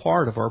beautiful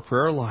part of our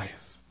prayer life.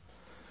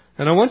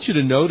 And I want you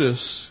to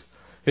notice,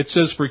 it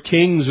says for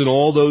kings and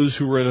all those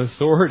who were in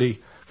authority.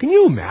 Can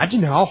you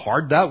imagine how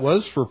hard that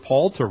was for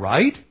Paul to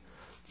write?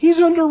 He's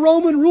under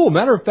Roman rule.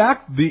 Matter of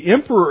fact, the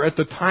emperor at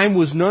the time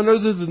was none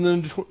other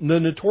than the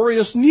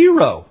notorious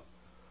Nero.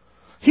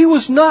 He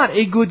was not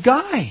a good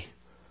guy.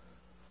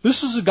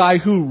 This is a guy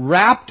who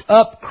wrapped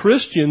up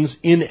Christians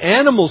in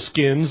animal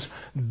skins,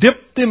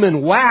 dipped them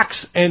in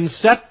wax, and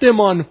set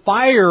them on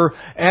fire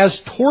as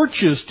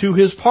torches to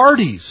his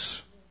parties.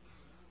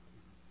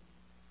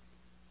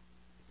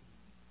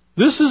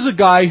 This is a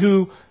guy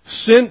who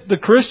sent the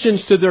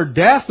Christians to their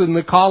death in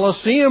the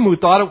Colosseum, who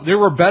thought they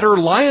were better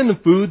lion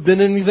food than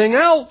anything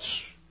else.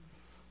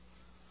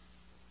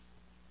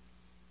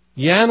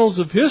 The annals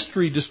of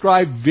history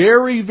describe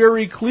very,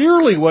 very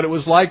clearly what it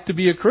was like to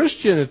be a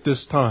Christian at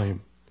this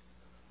time.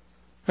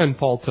 And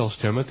Paul tells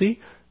Timothy,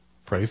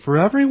 pray for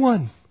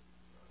everyone.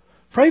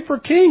 Pray for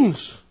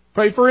kings.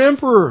 Pray for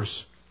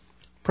emperors.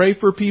 Pray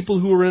for people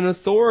who are in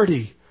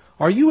authority.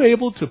 Are you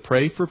able to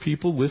pray for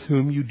people with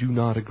whom you do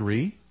not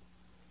agree?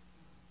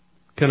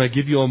 Can I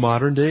give you a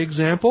modern day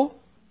example?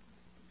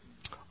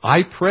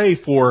 I pray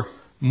for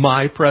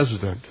my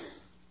president.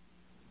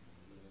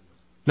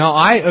 Now,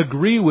 I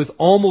agree with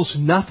almost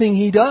nothing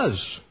he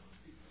does.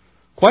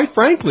 Quite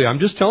frankly, I'm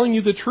just telling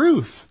you the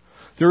truth.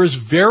 There is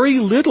very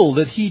little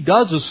that he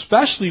does,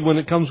 especially when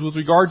it comes with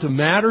regard to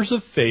matters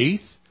of faith,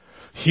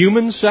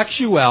 human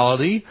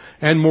sexuality,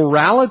 and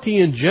morality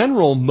in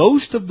general.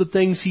 Most of the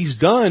things he's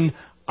done,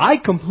 I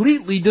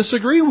completely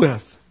disagree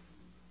with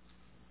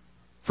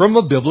from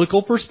a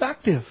biblical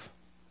perspective.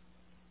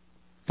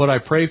 But I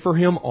pray for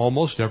him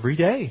almost every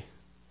day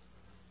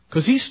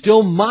because he's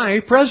still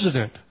my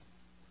president.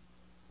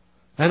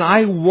 And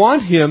I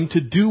want him to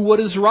do what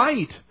is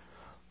right.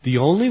 The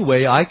only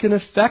way I can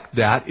affect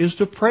that is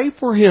to pray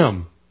for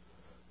him.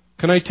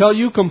 Can I tell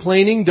you,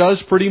 complaining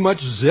does pretty much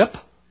zip.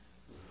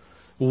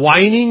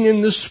 Whining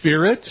in the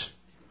Spirit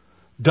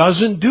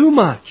doesn't do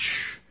much.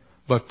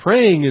 But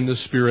praying in the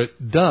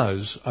Spirit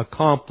does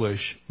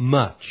accomplish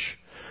much.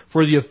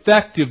 For the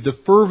effective, the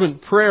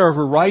fervent prayer of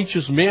a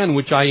righteous man,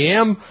 which I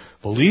am,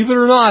 believe it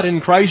or not, in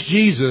Christ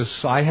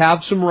Jesus, I have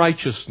some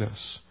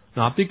righteousness.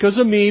 Not because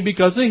of me,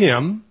 because of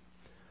Him.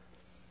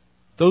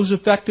 Those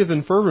effective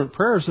and fervent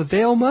prayers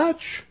avail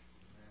much.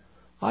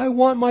 I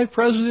want my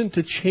president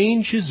to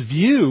change his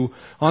view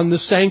on the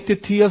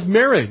sanctity of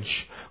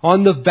marriage,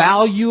 on the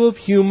value of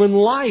human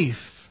life.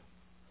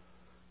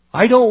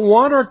 I don't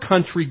want our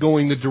country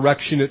going the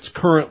direction it's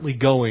currently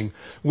going,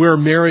 where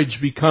marriage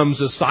becomes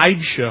a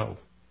sideshow.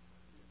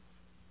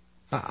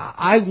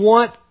 I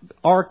want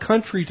our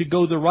country to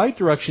go the right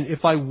direction.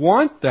 If I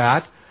want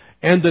that,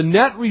 and the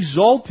net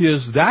result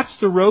is that's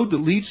the road that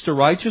leads to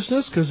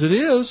righteousness, because it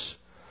is.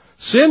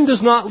 Sin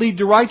does not lead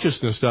to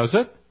righteousness, does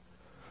it?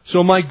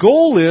 So my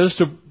goal is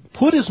to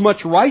put as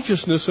much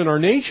righteousness in our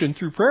nation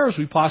through prayer as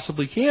we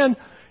possibly can.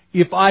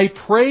 If I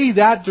pray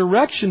that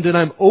direction, then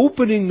I'm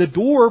opening the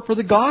door for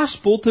the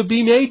gospel to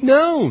be made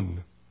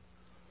known.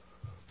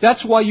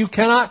 That's why you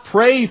cannot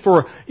pray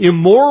for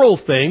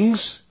immoral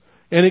things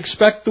and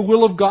expect the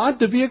will of God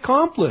to be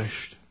accomplished.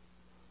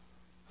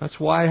 That's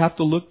why I have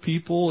to look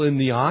people in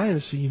the eye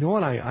and say, you know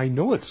what, I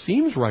know it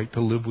seems right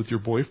to live with your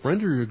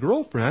boyfriend or your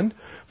girlfriend,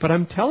 but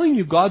I'm telling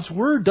you, God's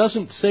Word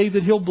doesn't say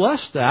that He'll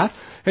bless that.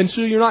 And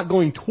so you're not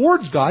going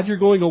towards God, you're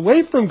going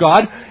away from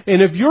God.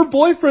 And if your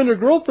boyfriend or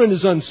girlfriend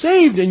is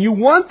unsaved and you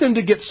want them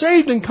to get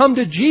saved and come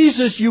to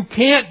Jesus, you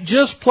can't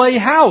just play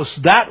house.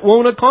 That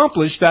won't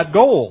accomplish that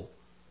goal.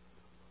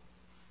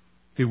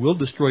 It will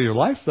destroy your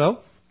life, though.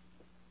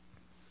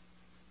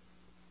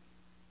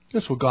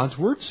 That's what God's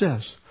Word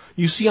says.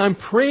 You see, I'm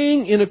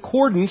praying in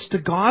accordance to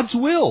God's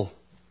will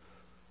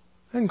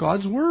and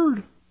God's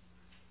Word.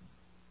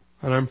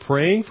 And I'm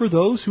praying for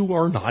those who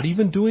are not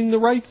even doing the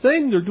right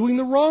thing. They're doing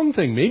the wrong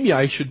thing. Maybe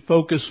I should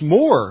focus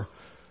more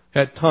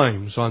at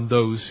times on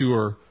those who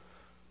are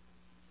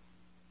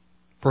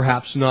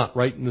perhaps not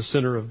right in the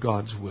center of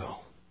God's will.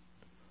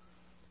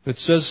 It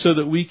says so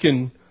that we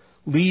can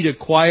lead a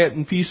quiet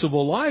and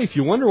peaceable life.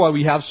 You wonder why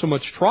we have so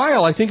much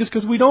trial. I think it's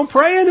because we don't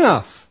pray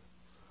enough.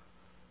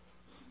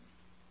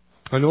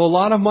 I know a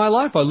lot of my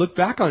life, I look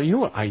back on it, you know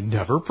what, I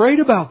never prayed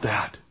about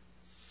that.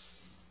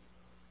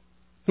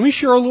 Let me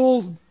share a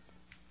little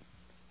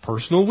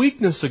personal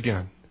weakness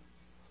again.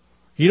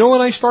 You know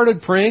when I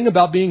started praying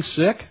about being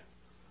sick?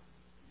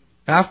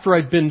 After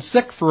I'd been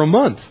sick for a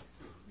month.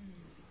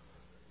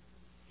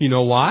 You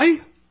know why?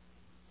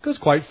 Because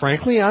quite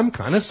frankly, I'm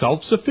kind of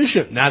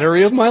self-sufficient in that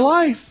area of my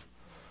life.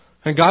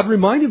 And God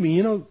reminded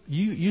me,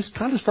 you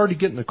kind of started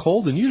getting a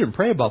cold and you didn't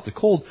pray about the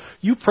cold.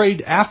 You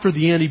prayed after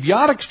the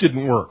antibiotics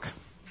didn't work.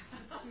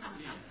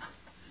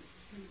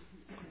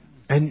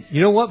 And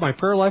you know what? My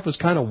prayer life was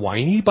kind of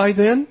whiny by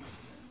then.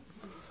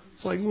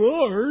 It's like,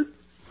 Lord,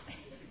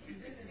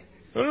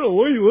 I don't know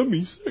why you let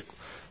me sick.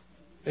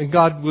 And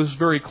God was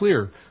very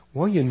clear.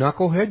 Well, you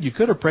knucklehead, you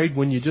could have prayed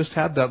when you just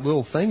had that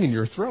little thing in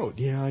your throat.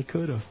 Yeah, I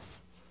could have.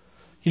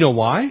 You know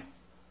why?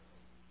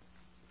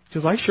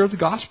 Because I share the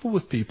gospel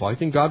with people. I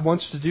think God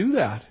wants to do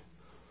that.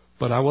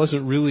 But I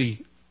wasn't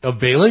really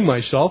availing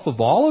myself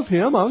of all of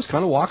Him. I was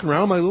kind of walking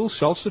around my little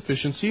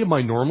self-sufficiency of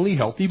my normally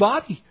healthy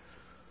body.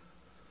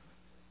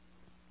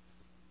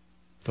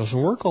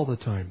 Doesn't work all the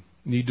time.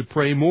 Need to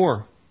pray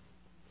more.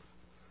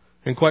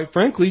 And quite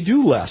frankly,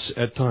 do less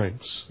at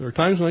times. There are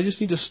times when I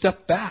just need to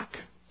step back.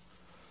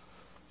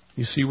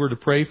 You see, we're to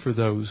pray for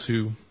those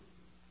who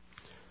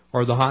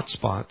are the hot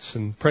spots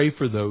and pray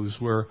for those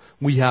where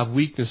we have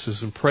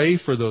weaknesses and pray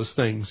for those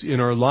things in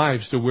our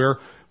lives to where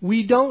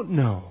we don't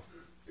know.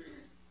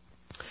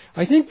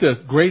 I think the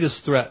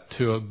greatest threat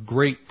to a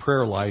great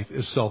prayer life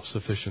is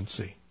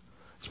self-sufficiency.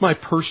 It's my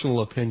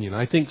personal opinion.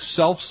 I think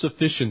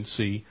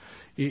self-sufficiency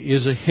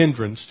is a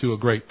hindrance to a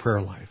great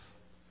prayer life.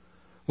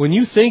 When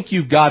you think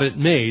you've got it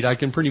made, I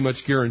can pretty much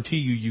guarantee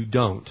you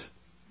don't.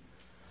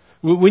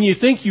 When you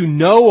think you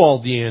know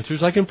all the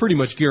answers, I can pretty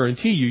much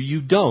guarantee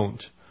you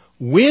don't.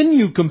 When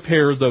you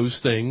compare those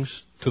things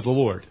to the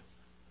Lord,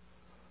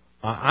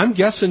 I'm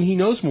guessing He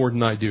knows more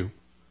than I do.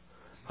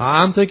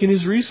 I'm thinking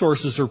His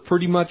resources are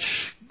pretty much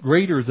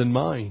greater than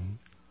mine.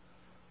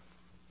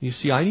 You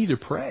see, I need to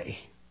pray.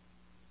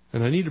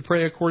 And I need to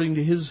pray according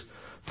to His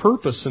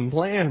purpose and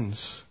plans.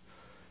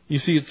 You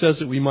see, it says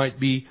that we might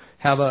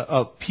have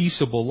a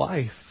peaceable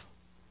life.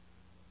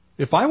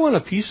 If I want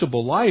a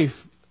peaceable life,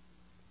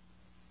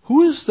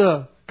 who is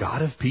the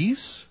God of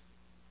peace?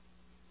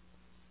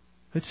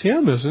 It's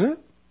Him, isn't it?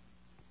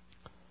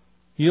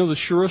 You know, the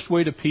surest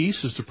way to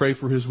peace is to pray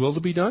for His will to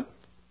be done.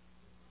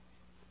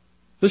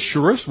 The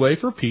surest way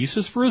for peace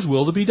is for His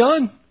will to be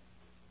done.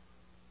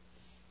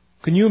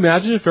 Can you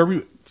imagine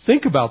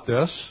think about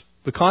this.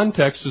 The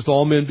context is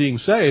all men being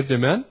saved,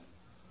 amen?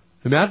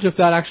 Imagine if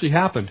that actually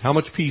happened. How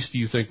much peace do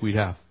you think we'd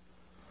have?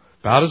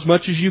 About as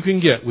much as you can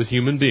get with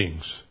human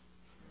beings.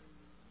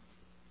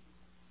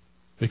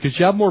 Because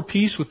you have more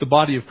peace with the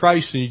body of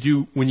Christ than you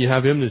do when you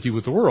have enmity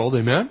with the world,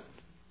 amen?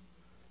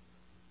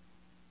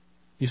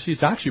 You see,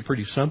 it's actually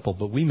pretty simple,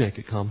 but we make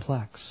it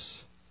complex.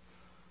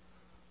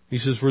 He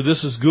says, for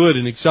this is good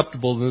and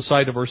acceptable in the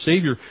sight of our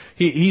Savior.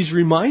 He's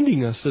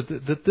reminding us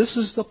that this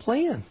is the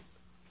plan.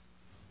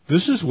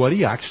 This is what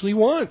He actually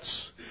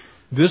wants.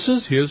 This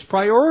is His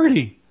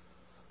priority.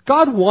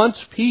 God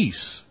wants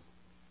peace.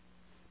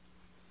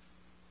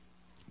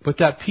 But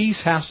that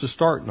peace has to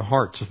start in the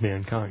hearts of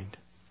mankind.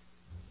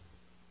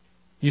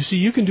 You see,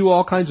 you can do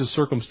all kinds of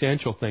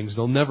circumstantial things.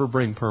 They'll never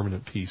bring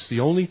permanent peace.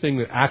 The only thing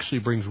that actually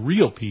brings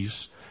real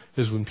peace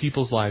is when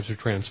people's lives are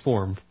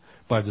transformed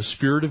by the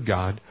Spirit of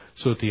God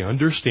so that they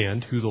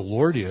understand who the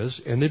Lord is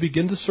and they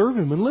begin to serve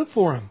Him and live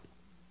for Him.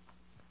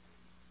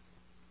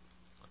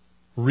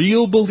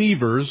 Real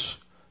believers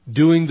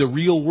doing the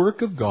real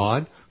work of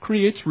God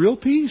creates real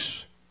peace.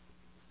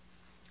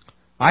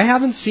 I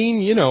haven't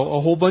seen, a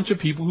whole bunch of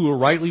people who are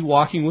rightly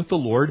walking with the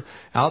Lord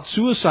out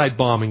suicide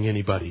bombing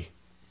anybody.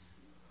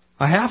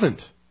 I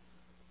haven't.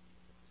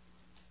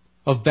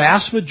 A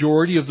vast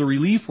majority of the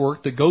relief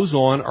work that goes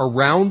on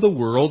around the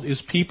world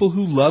is people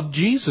who love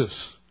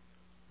Jesus.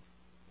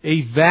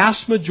 A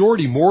vast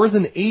majority, more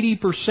than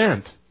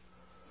 80%,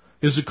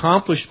 is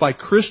accomplished by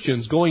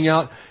Christians going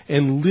out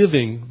and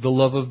living the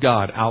love of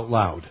God out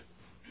loud.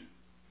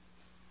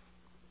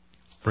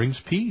 Brings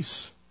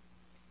peace.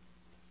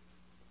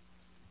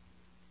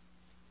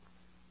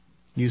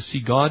 You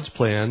see, God's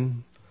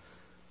plan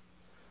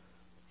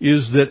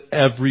is that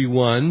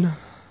everyone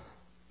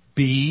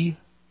be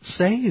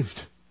saved.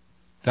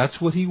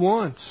 That's what He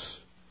wants.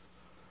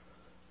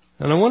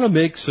 And I want to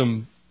make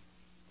some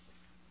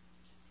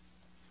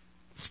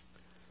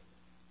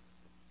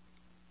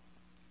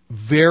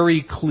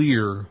very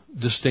clear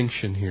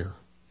distinction here.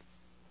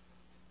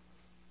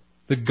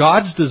 That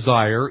God's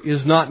desire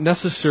is not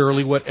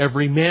necessarily what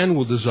every man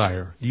will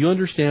desire. Do you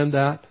understand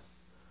that?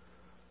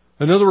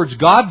 In other words,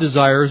 God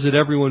desires that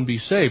everyone be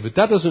saved, but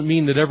that doesn't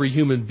mean that every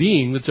human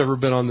being that's ever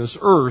been on this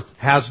earth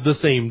has the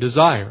same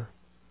desire.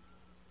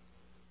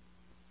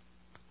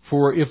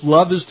 For if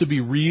love is to be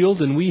real,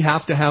 then we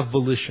have to have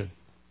volition.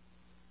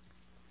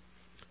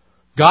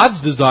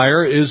 God's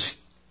desire is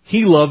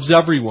He loves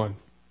everyone.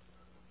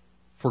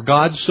 For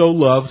God so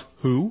loved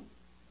who?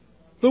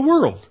 The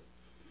world.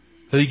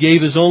 That He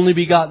gave His only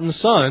begotten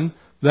Son,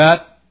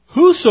 that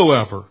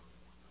whosoever.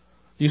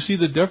 You see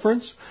the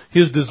difference?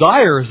 His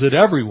desire is that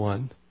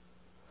everyone.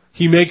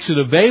 He makes it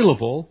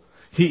available.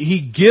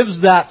 He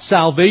gives that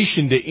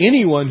salvation to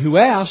anyone who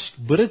asks,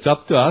 but it's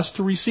up to us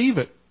to receive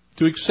it,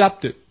 to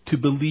accept it, to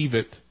believe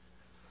it.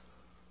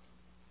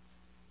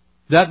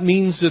 That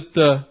means that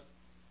the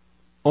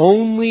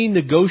only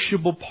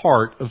negotiable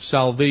part of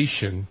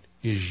salvation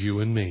is you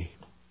and me.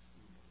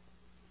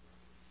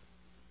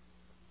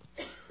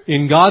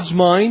 In God's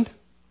mind,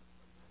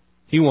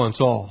 He wants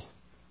all.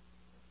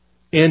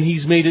 And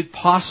He's made it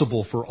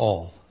possible for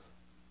all.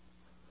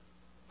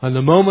 And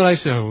the moment I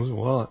say,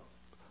 well,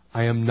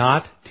 I am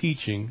not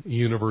teaching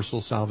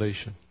universal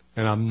salvation.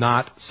 And I'm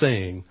not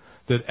saying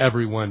that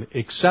everyone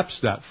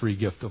accepts that free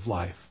gift of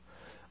life.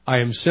 I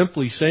am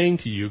simply saying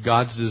to you,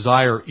 God's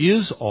desire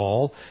is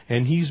all,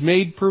 and He's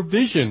made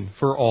provision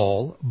for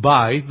all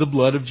by the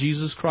blood of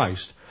Jesus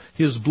Christ.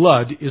 His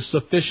blood is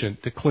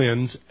sufficient to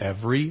cleanse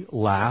every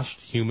last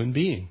human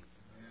being.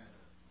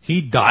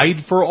 He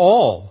died for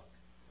all.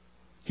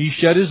 He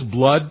shed His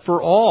blood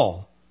for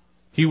all.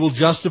 He will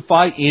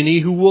justify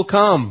any who will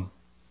come.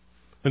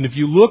 And if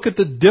you look at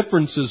the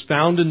differences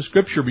found in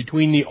Scripture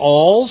between the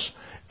alls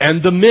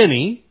and the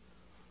many,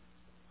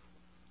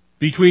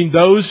 between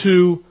those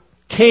who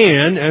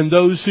can and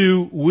those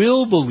who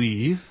will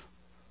believe,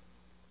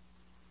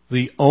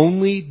 the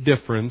only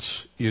difference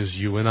is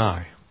you and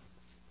I.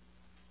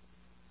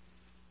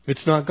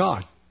 It's not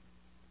God.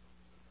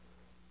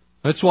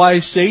 That's why I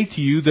say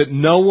to you that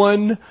no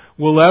one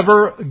will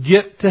ever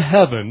get to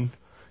heaven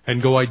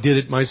and go, I did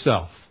it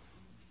myself.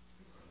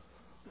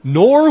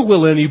 Nor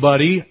will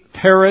anybody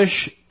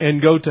perish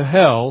and go to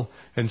hell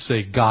and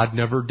say, God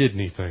never did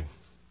anything.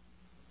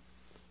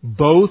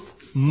 Both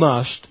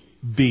must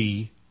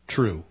be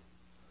true.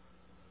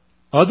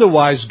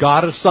 Otherwise,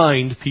 God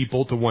assigned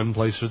people to one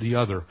place or the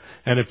other.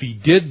 And if He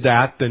did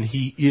that, then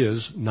He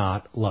is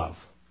not love.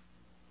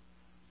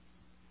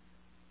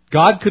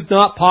 God could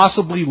not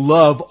possibly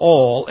love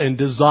all and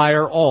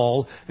desire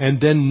all and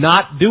then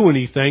not do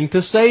anything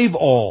to save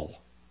all.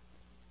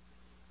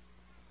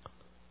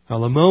 Now,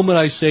 the moment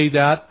I say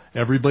that,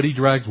 everybody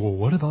drags, well,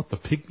 what about the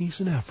pygmies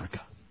in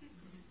Africa?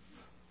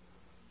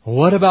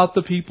 What about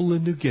the people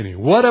in New Guinea?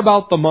 What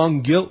about the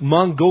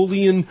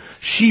Mongolian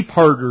sheep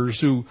herders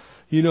who,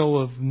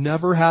 have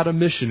never had a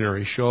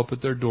missionary show up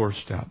at their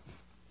doorstep?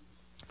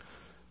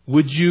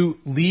 Would you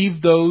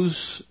leave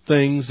those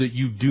things that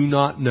you do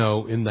not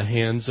know in the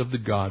hands of the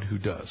God who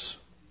does?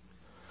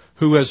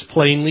 Who has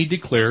plainly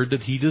declared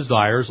that He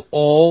desires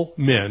all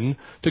men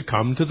to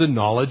come to the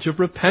knowledge of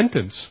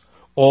repentance.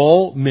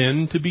 All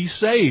men to be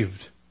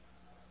saved.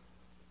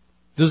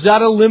 Does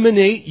that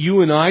eliminate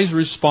you and I's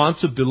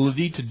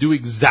responsibility to do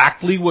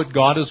exactly what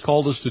God has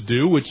called us to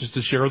do, which is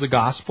to share the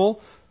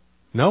gospel?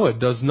 No, it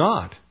does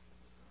not.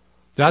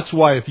 That's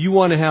why if you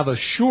want to have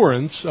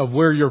assurance of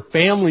where your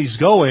family's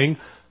going,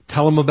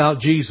 tell them about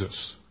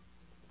Jesus.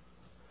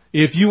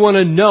 If you want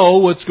to know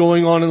what's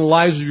going on in the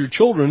lives of your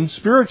children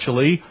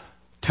spiritually,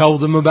 tell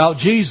them about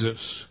Jesus.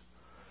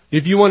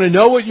 If you want to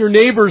know what your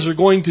neighbors are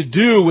going to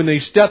do when they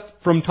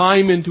step from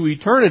time into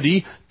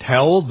eternity,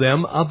 tell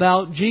them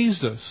about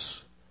Jesus.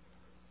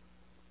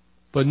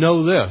 But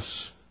know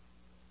this,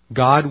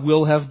 God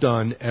will have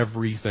done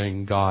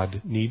everything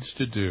God needs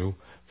to do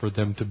for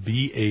them to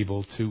be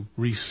able to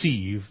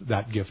receive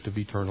that gift of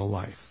eternal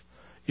life.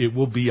 It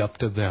will be up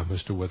to them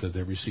as to whether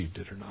they received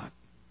it or not.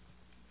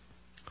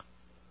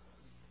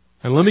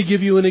 And let me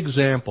give you an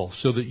example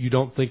so that you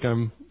don't think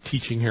I'm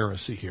teaching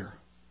heresy here.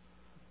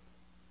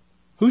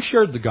 Who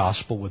shared the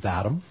gospel with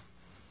Adam?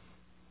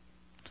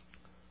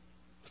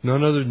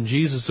 None other than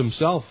Jesus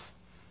Himself.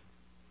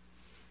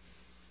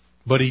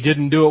 But He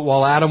didn't do it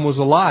while Adam was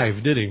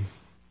alive, did He?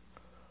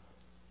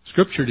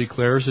 Scripture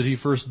declares that He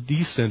first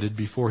descended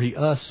before He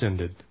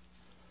ascended.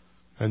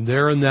 And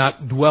there in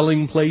that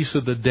dwelling place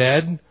of the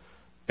dead,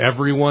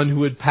 everyone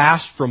who had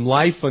passed from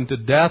life unto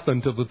death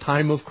until the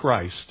time of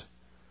Christ.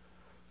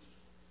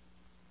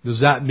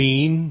 Does that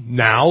mean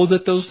now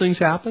that those things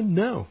happen?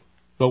 No.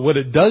 But what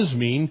it does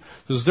mean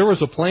is there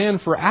was a plan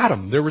for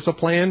Adam. There was a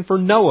plan for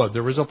Noah.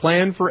 There was a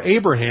plan for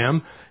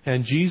Abraham.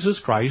 And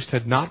Jesus Christ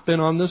had not been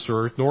on this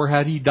earth, nor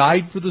had He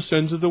died for the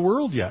sins of the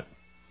world yet.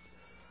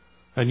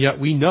 And yet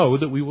we know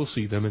that we will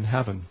see them in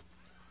heaven.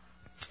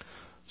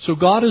 So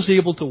God is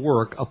able to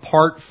work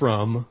apart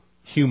from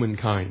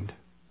humankind.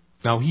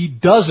 Now, He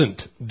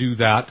doesn't do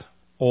that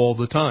all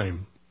the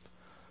time.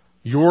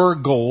 Your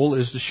goal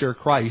is to share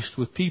Christ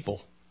with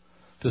people.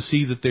 to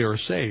see that they are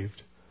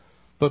saved.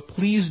 But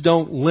please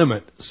don't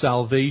limit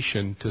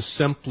salvation to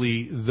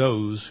simply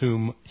those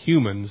whom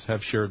humans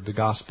have shared the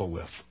gospel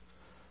with.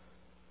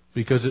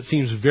 Because it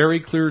seems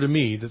very clear to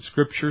me that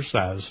Scripture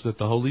says that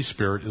the Holy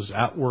Spirit is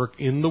at work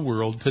in the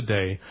world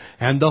today,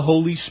 and the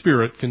Holy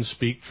Spirit can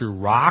speak through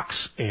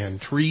rocks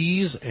and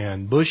trees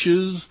and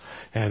bushes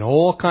and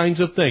all kinds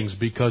of things.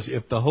 Because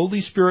if the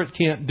Holy Spirit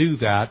can't do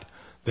that,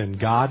 then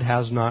God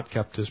has not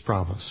kept His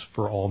promise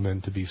for all men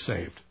to be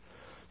saved.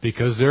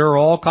 Because there are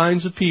all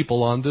kinds of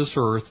people on this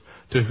earth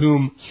to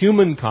whom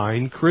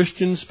humankind,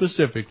 Christians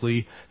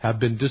specifically, have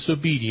been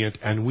disobedient,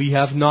 and we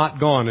have not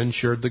gone and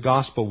shared the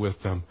gospel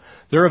with them.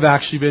 There have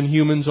actually been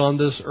humans on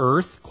this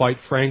earth, quite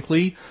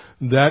frankly,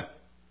 that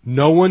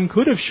no one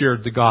could have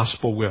shared the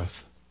gospel with.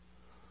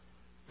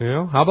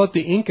 How about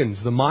the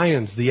Incans, the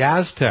Mayans, the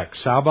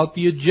Aztecs? How about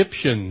the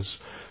Egyptians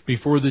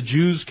before the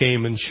Jews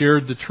came and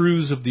shared the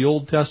truths of the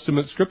Old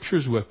Testament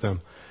Scriptures with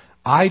them?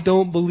 I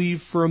don't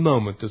believe for a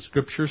moment that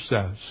Scripture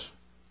says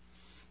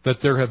that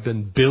there have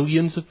been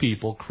billions of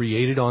people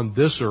created on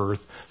this earth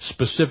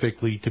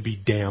specifically to be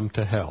damned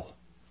to hell.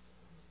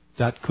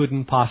 That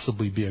couldn't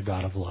possibly be a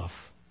God of love.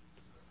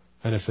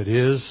 And if it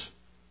is,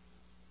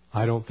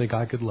 I don't think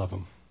I could love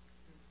Him.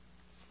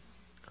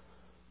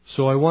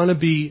 So I want to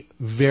be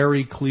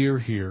very clear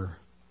here.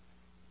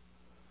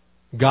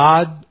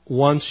 God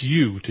wants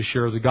you to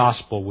share the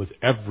gospel with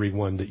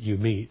everyone that you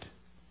meet.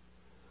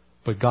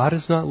 But God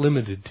is not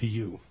limited to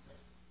you.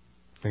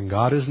 And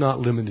God is not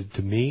limited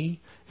to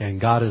me. And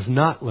God is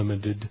not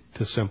limited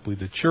to simply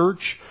the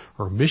church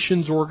or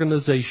missions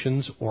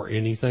organizations or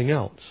anything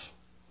else.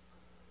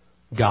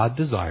 God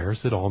desires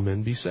that all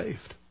men be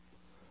saved.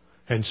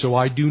 And so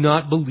I do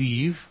not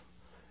believe,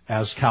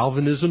 as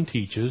Calvinism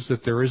teaches,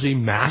 that there is a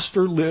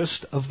master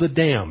list of the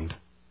damned.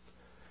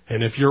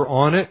 And if you're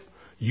on it,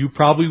 you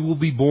probably will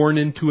be born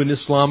into an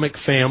Islamic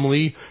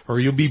family, or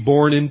you'll be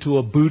born into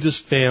a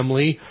Buddhist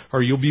family,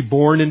 or you'll be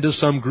born into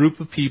some group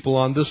of people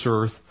on this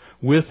earth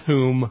with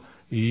whom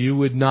you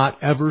would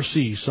not ever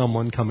see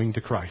someone coming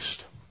to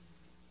Christ.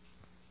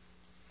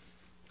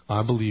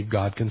 I believe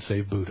God can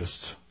save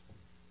Buddhists.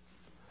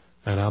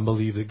 And I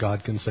believe that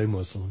God can save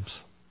Muslims.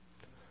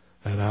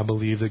 And I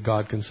believe that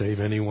God can save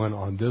anyone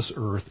on this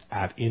earth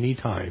at any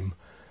time.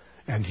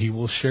 And He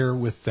will share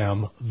with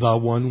them the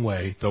one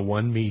way, the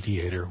one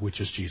mediator,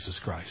 which is Jesus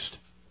Christ.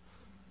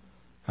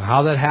 Now,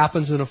 how that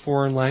happens in a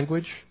foreign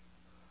language,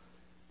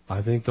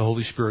 I think the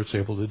Holy Spirit's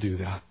able to do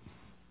that.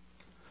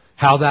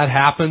 How that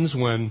happens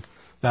when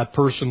that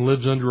person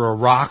lives under a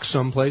rock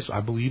someplace,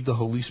 I believe the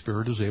Holy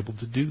Spirit is able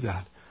to do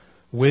that.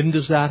 When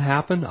does that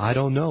happen? I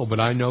don't know. But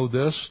I know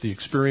this, the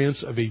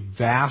experience of a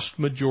vast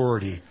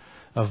majority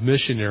of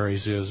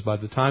missionaries is by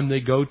the time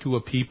they go to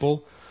a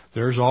people,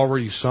 there's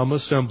already some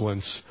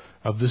semblance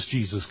of this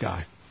Jesus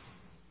guy.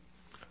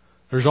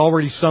 There's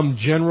already some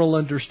general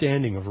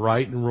understanding of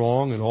right and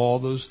wrong and all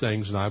those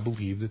things, and I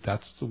believe that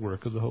that's the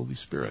work of the Holy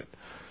Spirit.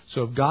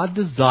 So if God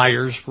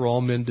desires for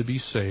all men to be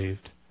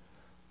saved,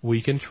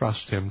 we can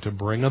trust Him to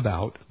bring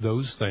about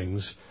those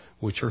things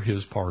which are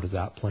His part of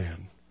that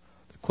plan.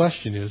 The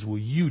question is, will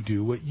you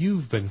do what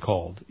you've been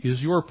called? Is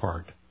your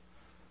part?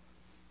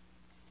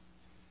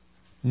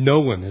 No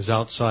one is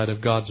outside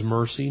of God's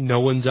mercy.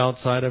 No one's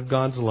outside of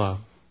God's love.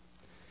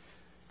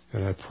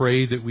 And I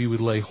pray that we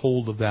would lay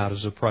hold of that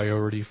as a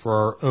priority for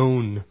our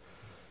own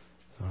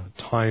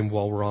time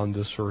while we're on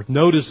this earth.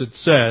 Notice it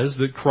says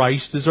that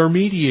Christ is our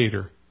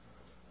mediator.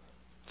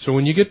 So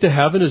when you get to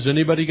heaven, is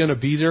anybody going to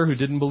be there who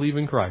didn't believe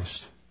in Christ?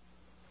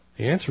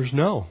 The answer is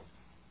no.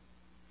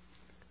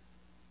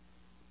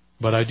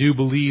 But I do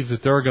believe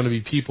that there are going to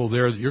be people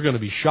there that you're going to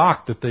be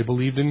shocked that they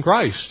believed in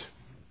Christ.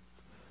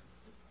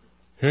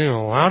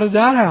 How did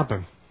that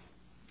happen?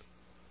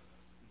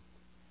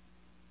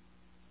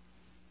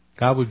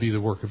 That would be the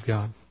work of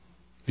God,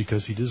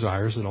 because He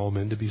desires that all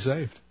men to be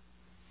saved.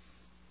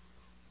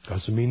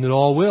 Doesn't mean that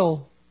all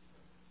will,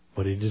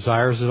 but He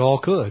desires that all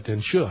could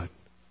and should.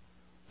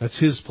 That's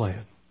His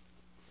plan.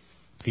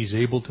 He's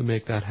able to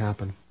make that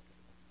happen.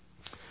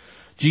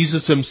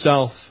 Jesus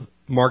Himself,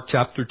 Mark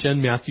chapter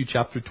 10, Matthew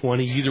chapter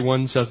 20, either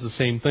one says the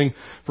same thing.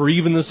 For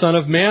even the Son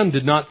of Man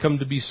did not come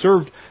to be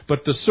served,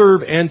 but to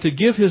serve and to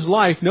give His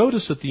life,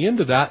 notice at the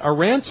end of that, a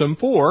ransom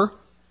for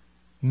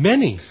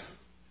many.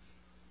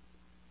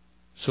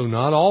 So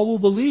not all will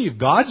believe.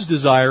 God's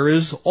desire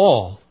is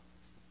all.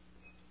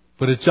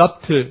 But it's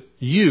up to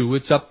you,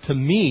 it's up to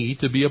me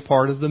to be a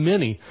part of the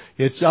many.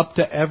 It's up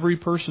to every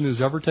person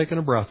who's ever taken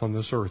a breath on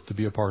this earth to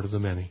be a part of the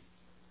many.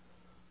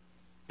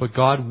 But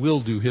God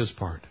will do His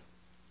part.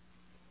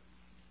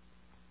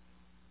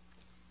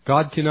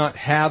 God cannot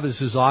have as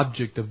His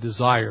object of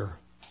desire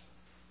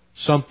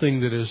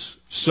something that is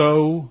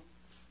so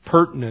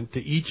pertinent to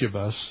each of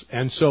us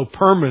and so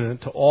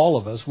permanent to all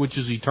of us, which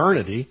is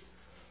eternity.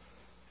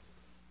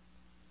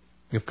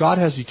 If God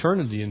has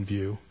eternity in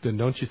view, then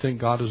don't you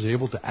think God is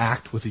able to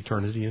act with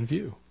eternity in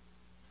view?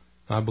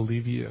 I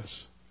believe He is.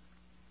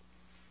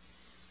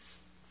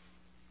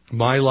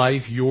 My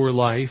life, your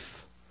life,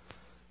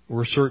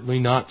 We're certainly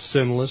not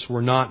sinless.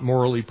 We're not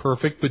morally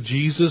perfect. But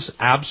Jesus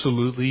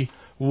absolutely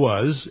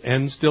was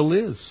and still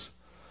is.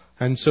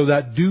 And so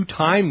that due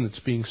time that's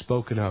being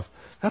spoken of,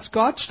 that's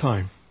God's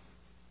time.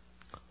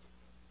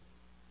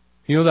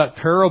 You know, that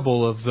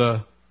parable of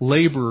the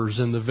laborers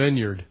in the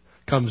vineyard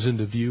comes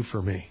into view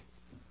for me.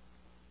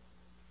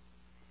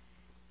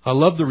 I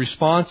love the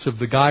response of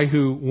the guy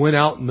who went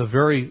out in the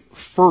very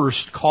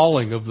first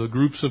calling of the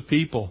groups of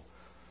people.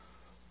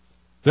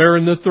 There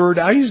in the third,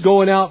 he's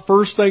going out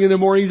first thing in the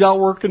morning, he's out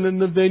working in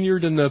the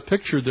vineyard, and the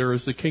picture there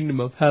is the kingdom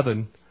of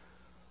heaven.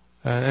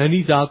 And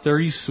he's out there,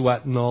 he's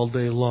sweating all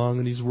day long,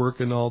 and he's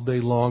working all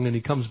day long, and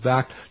he comes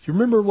back. Do you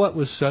remember what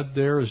was said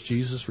there as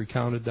Jesus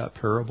recounted that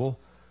parable?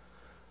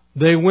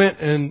 They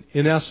went and,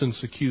 in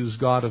essence, accused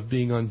God of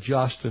being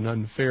unjust and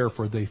unfair,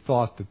 for they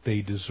thought that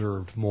they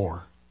deserved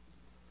more.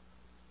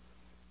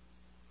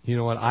 You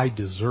know what? I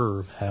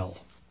deserve hell.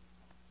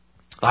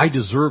 I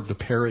deserve to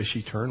perish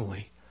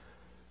eternally.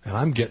 And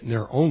I'm getting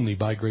there only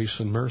by grace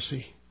and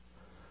mercy.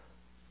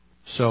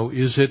 So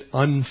is it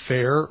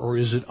unfair or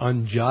is it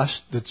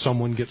unjust that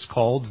someone gets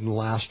called in the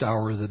last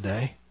hour of the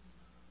day?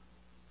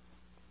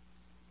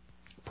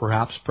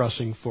 Perhaps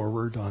pressing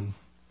forward on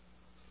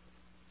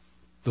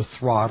the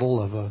throttle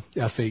of a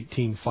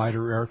F-18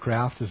 fighter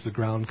aircraft as the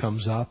ground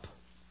comes up.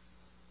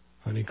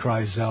 And he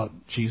cries out,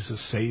 Jesus,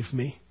 save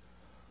me.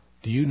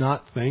 Do you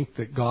not think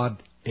that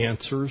God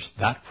answers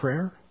that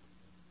prayer?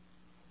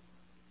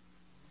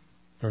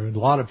 There are a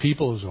lot of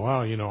people who say,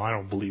 well, you know, I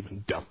don't believe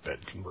in deathbed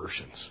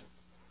conversions.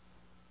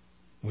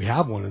 We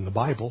have one in the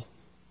Bible.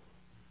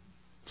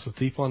 It's the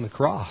thief on the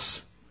cross.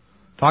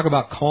 Talk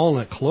about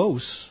calling it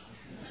close.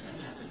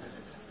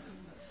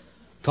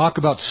 Talk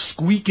about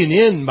squeaking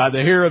in by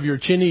the hair of your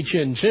chinny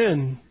chin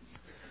chin.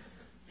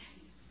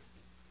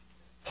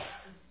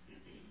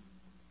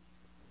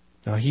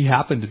 Now, he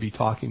happened to be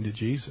talking to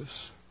Jesus.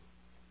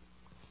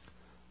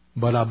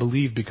 But I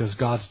believe because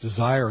God's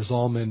desire is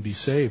all men be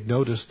saved.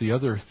 Notice the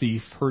other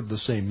thief heard the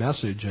same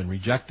message and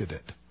rejected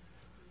it.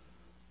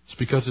 It's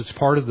because it's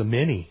part of the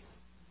many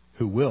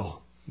who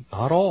will.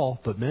 Not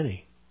all, but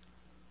many.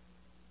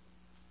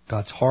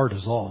 God's heart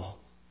is all.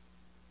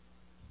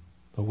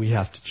 But we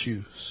have to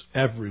choose.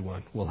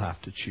 Everyone will have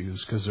to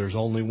choose because there's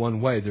only one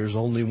way. There's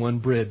only one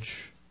bridge.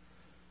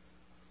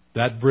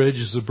 That bridge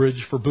is the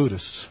bridge for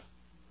Buddhists.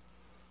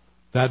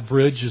 That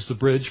bridge is the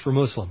bridge for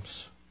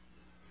Muslims.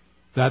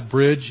 That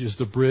bridge is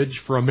the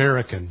bridge for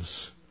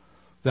Americans.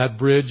 That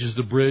bridge is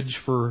the bridge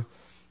for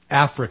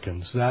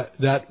Africans.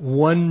 That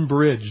one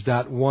bridge,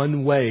 that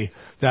one way,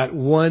 that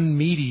one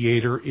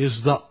mediator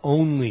is the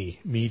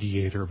only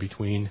mediator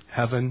between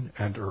heaven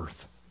and earth.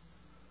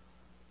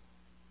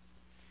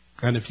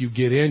 And if you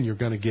get in, you're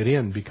going to get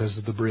in because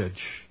of the bridge.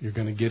 You're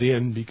going to get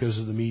in because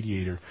of the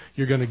mediator.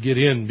 You're going to get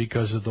in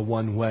because of the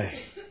one way.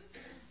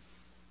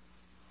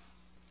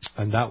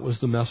 And that was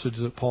the message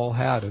that Paul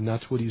had, and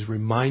that's what he's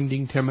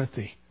reminding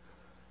Timothy.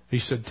 He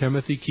said,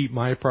 Timothy, keep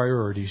my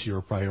priorities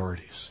your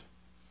priorities.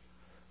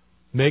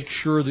 Make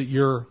sure that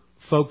you're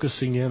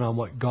focusing in on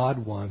what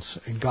God wants,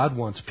 and God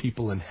wants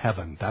people in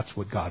heaven. That's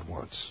what God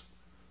wants.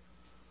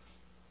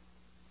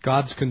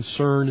 God's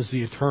concern is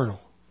the eternal.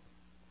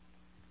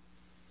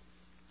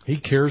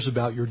 He cares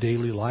about your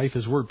daily life.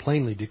 His word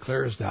plainly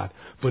declares that.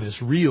 But his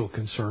real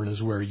concern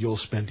is where you'll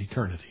spend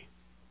eternity.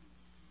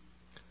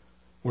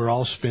 Where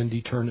I'll spend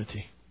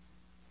eternity.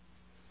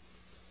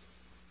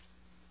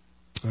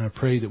 And I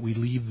pray that we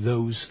leave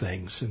those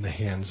things in the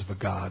hands of a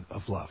God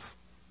of love.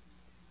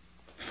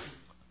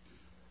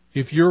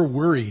 If you're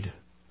worried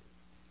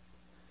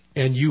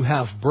and you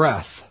have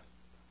breath,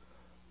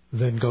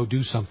 then go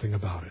do something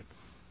about it.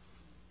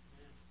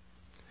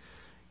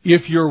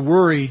 If you're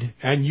worried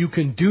and you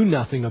can do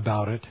nothing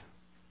about it,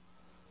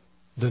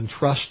 then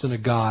trust in a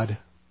God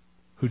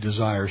who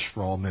desires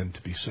for all men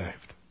to be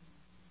saved.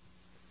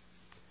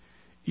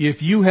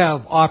 If you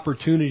have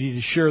opportunity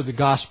to share the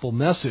gospel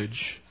message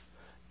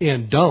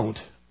and don't,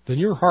 then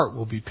your heart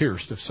will be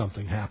pierced if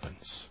something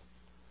happens.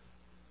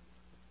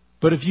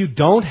 But if you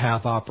don't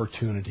have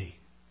opportunity,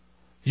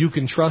 you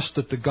can trust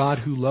that the God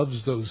who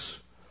loves those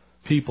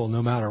people,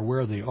 no matter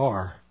where they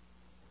are,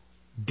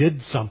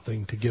 did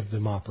something to give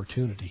them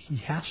opportunity. He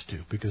has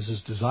to, because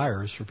his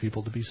desire is for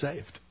people to be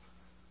saved.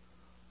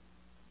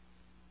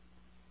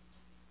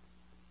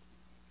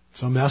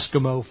 Some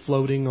Eskimo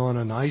floating on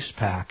an ice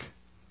pack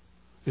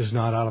is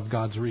not out of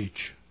God's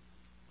reach.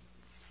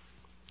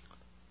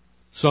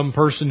 Some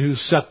person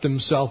who's set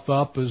themselves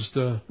up as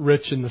the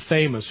rich and the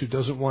famous who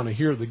doesn't want to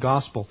hear the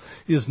gospel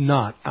is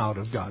not out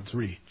of God's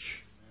reach.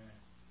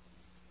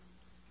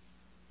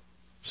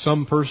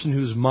 Some person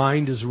whose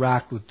mind is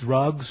racked with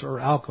drugs or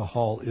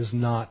alcohol is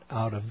not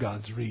out of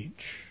God's reach.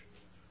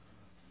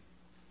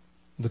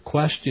 The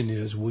question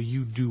is, will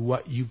you do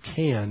what you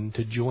can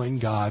to join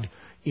God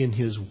in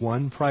his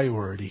one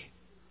priority,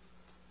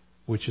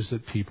 which is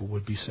that people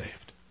would be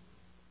saved?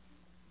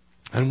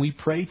 And we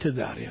pray to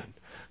that end.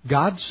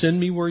 God, send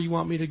me where you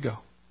want me to go.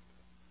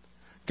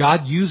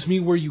 God, use me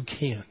where you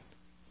can.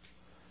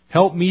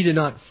 Help me to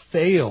not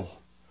fail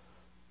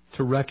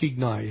to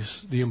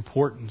recognize the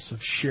importance of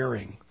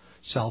sharing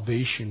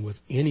salvation with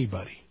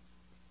anybody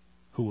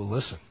who will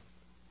listen.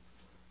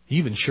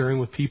 Even sharing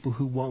with people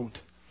who won't.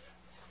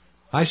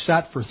 I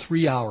sat for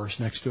 3 hours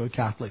next to a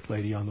Catholic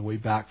lady on the way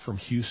back from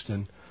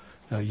Houston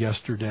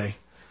yesterday.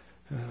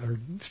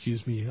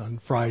 On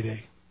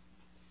Friday.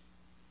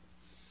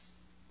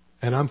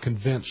 And I'm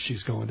convinced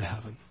she's going to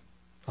heaven.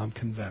 I'm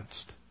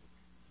convinced.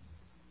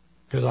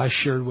 Because I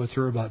shared with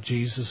her about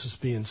Jesus as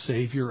being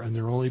Savior and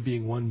there only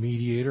being one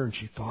mediator, and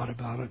she thought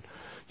about it.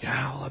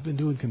 Yeah, well, I've been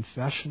doing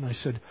confession. I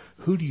said,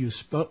 who do you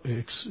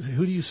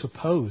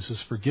suppose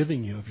is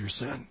forgiving you of your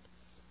sin?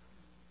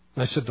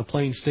 And I said, the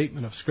plain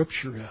statement of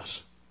Scripture is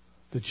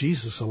that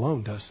Jesus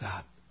alone does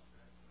that.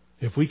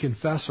 If we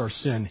confess our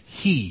sin,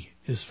 He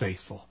is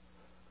faithful.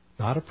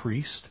 Not a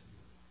priest.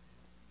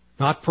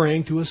 Not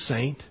praying to a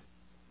saint.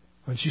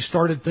 And she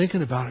started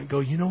thinking about it and go,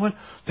 you know what?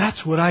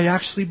 That's what I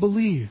actually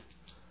believe.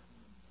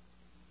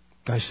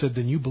 I said,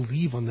 then you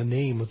believe on the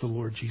name of the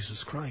Lord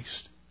Jesus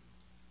Christ.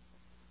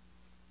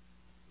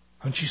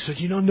 And she said,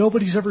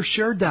 nobody's ever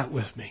shared that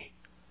with me.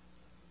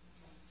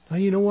 Now,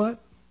 you know what?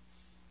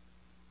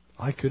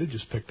 I could have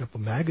just picked up a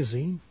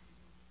magazine.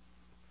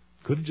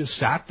 Could have just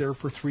sat there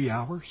for 3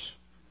 hours.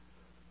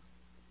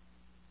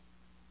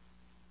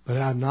 But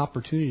I had an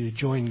opportunity to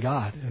join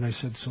God. And I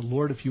said, so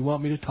Lord, if you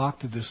want me to talk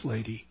to this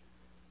lady,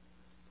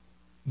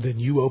 then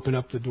you open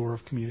up the door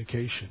of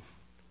communication.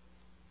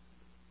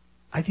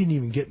 I didn't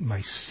even get in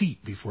my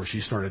seat before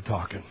she started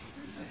talking.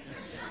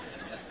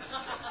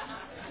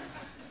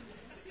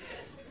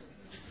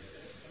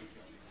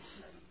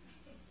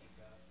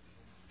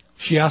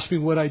 She asked me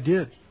what I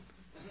did.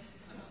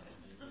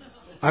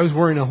 I was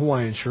wearing a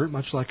Hawaiian shirt,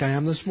 much like I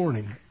am this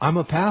morning. I'm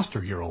a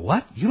pastor. You're a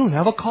what? You don't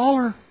have a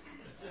collar.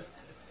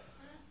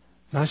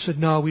 And I said,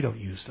 no, we don't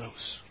use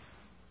those.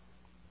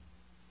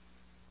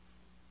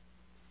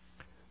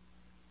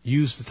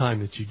 Use the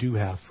time that you do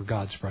have for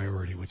God's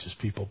priority, which is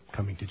people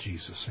coming to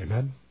Jesus.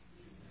 Amen?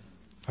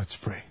 Let's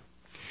pray.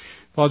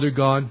 Father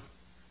God,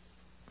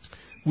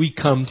 we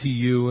come to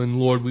you, and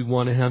Lord, we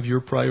want to have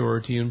your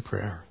priority in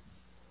prayer.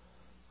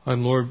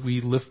 And Lord,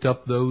 we lift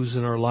up those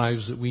in our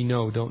lives that we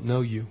know don't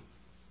know you.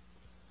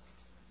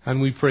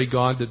 And we pray,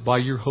 God, that by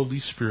your Holy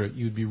Spirit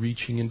you'd be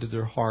reaching into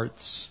their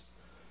hearts,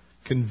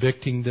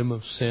 convicting them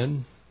of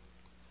sin,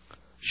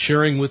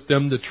 sharing with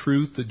them the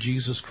truth that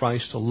Jesus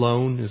Christ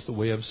alone is the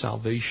way of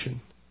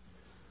salvation,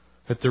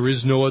 that there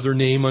is no other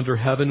name under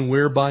heaven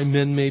whereby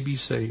men may be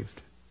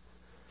saved,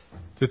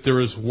 that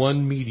there is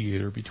one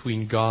mediator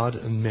between God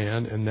and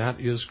man, and that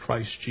is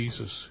Christ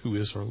Jesus, who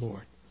is our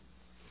Lord.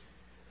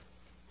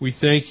 We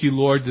thank you,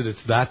 Lord, that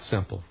it's that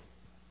simple.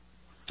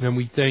 And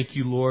we thank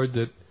you, Lord,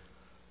 that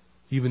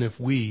even if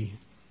we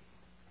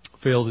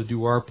fail to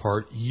do our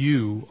part,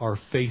 you are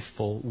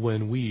faithful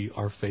when we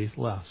are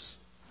faithless.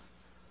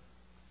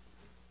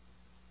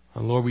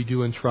 And Lord, we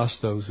do entrust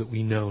those that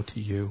we know to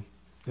you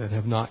that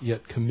have not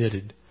yet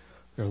committed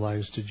their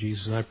lives to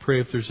Jesus. And I pray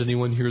if there's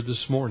anyone here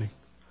this morning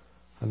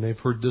and they've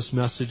heard this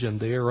message and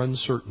they are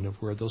uncertain of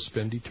where they'll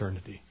spend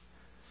eternity,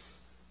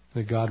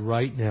 that God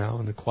right now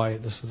in the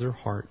quietness of their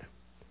heart,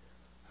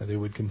 that they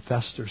would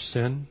confess their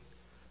sin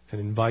and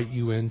invite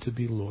you in to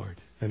be Lord.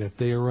 And if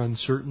they are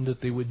uncertain,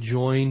 that they would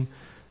join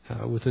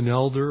with an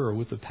elder or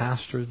with a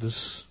pastor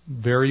this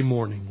very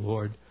morning,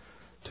 Lord,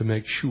 to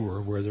make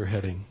sure where they're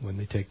heading when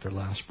they take their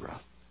last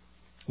breath.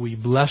 We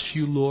bless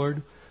you,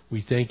 Lord.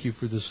 We thank you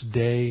for this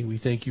day. We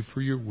thank you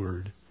for your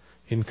word.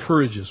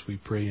 Encourage us, we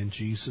pray, in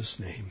Jesus'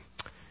 name.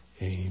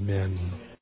 Amen.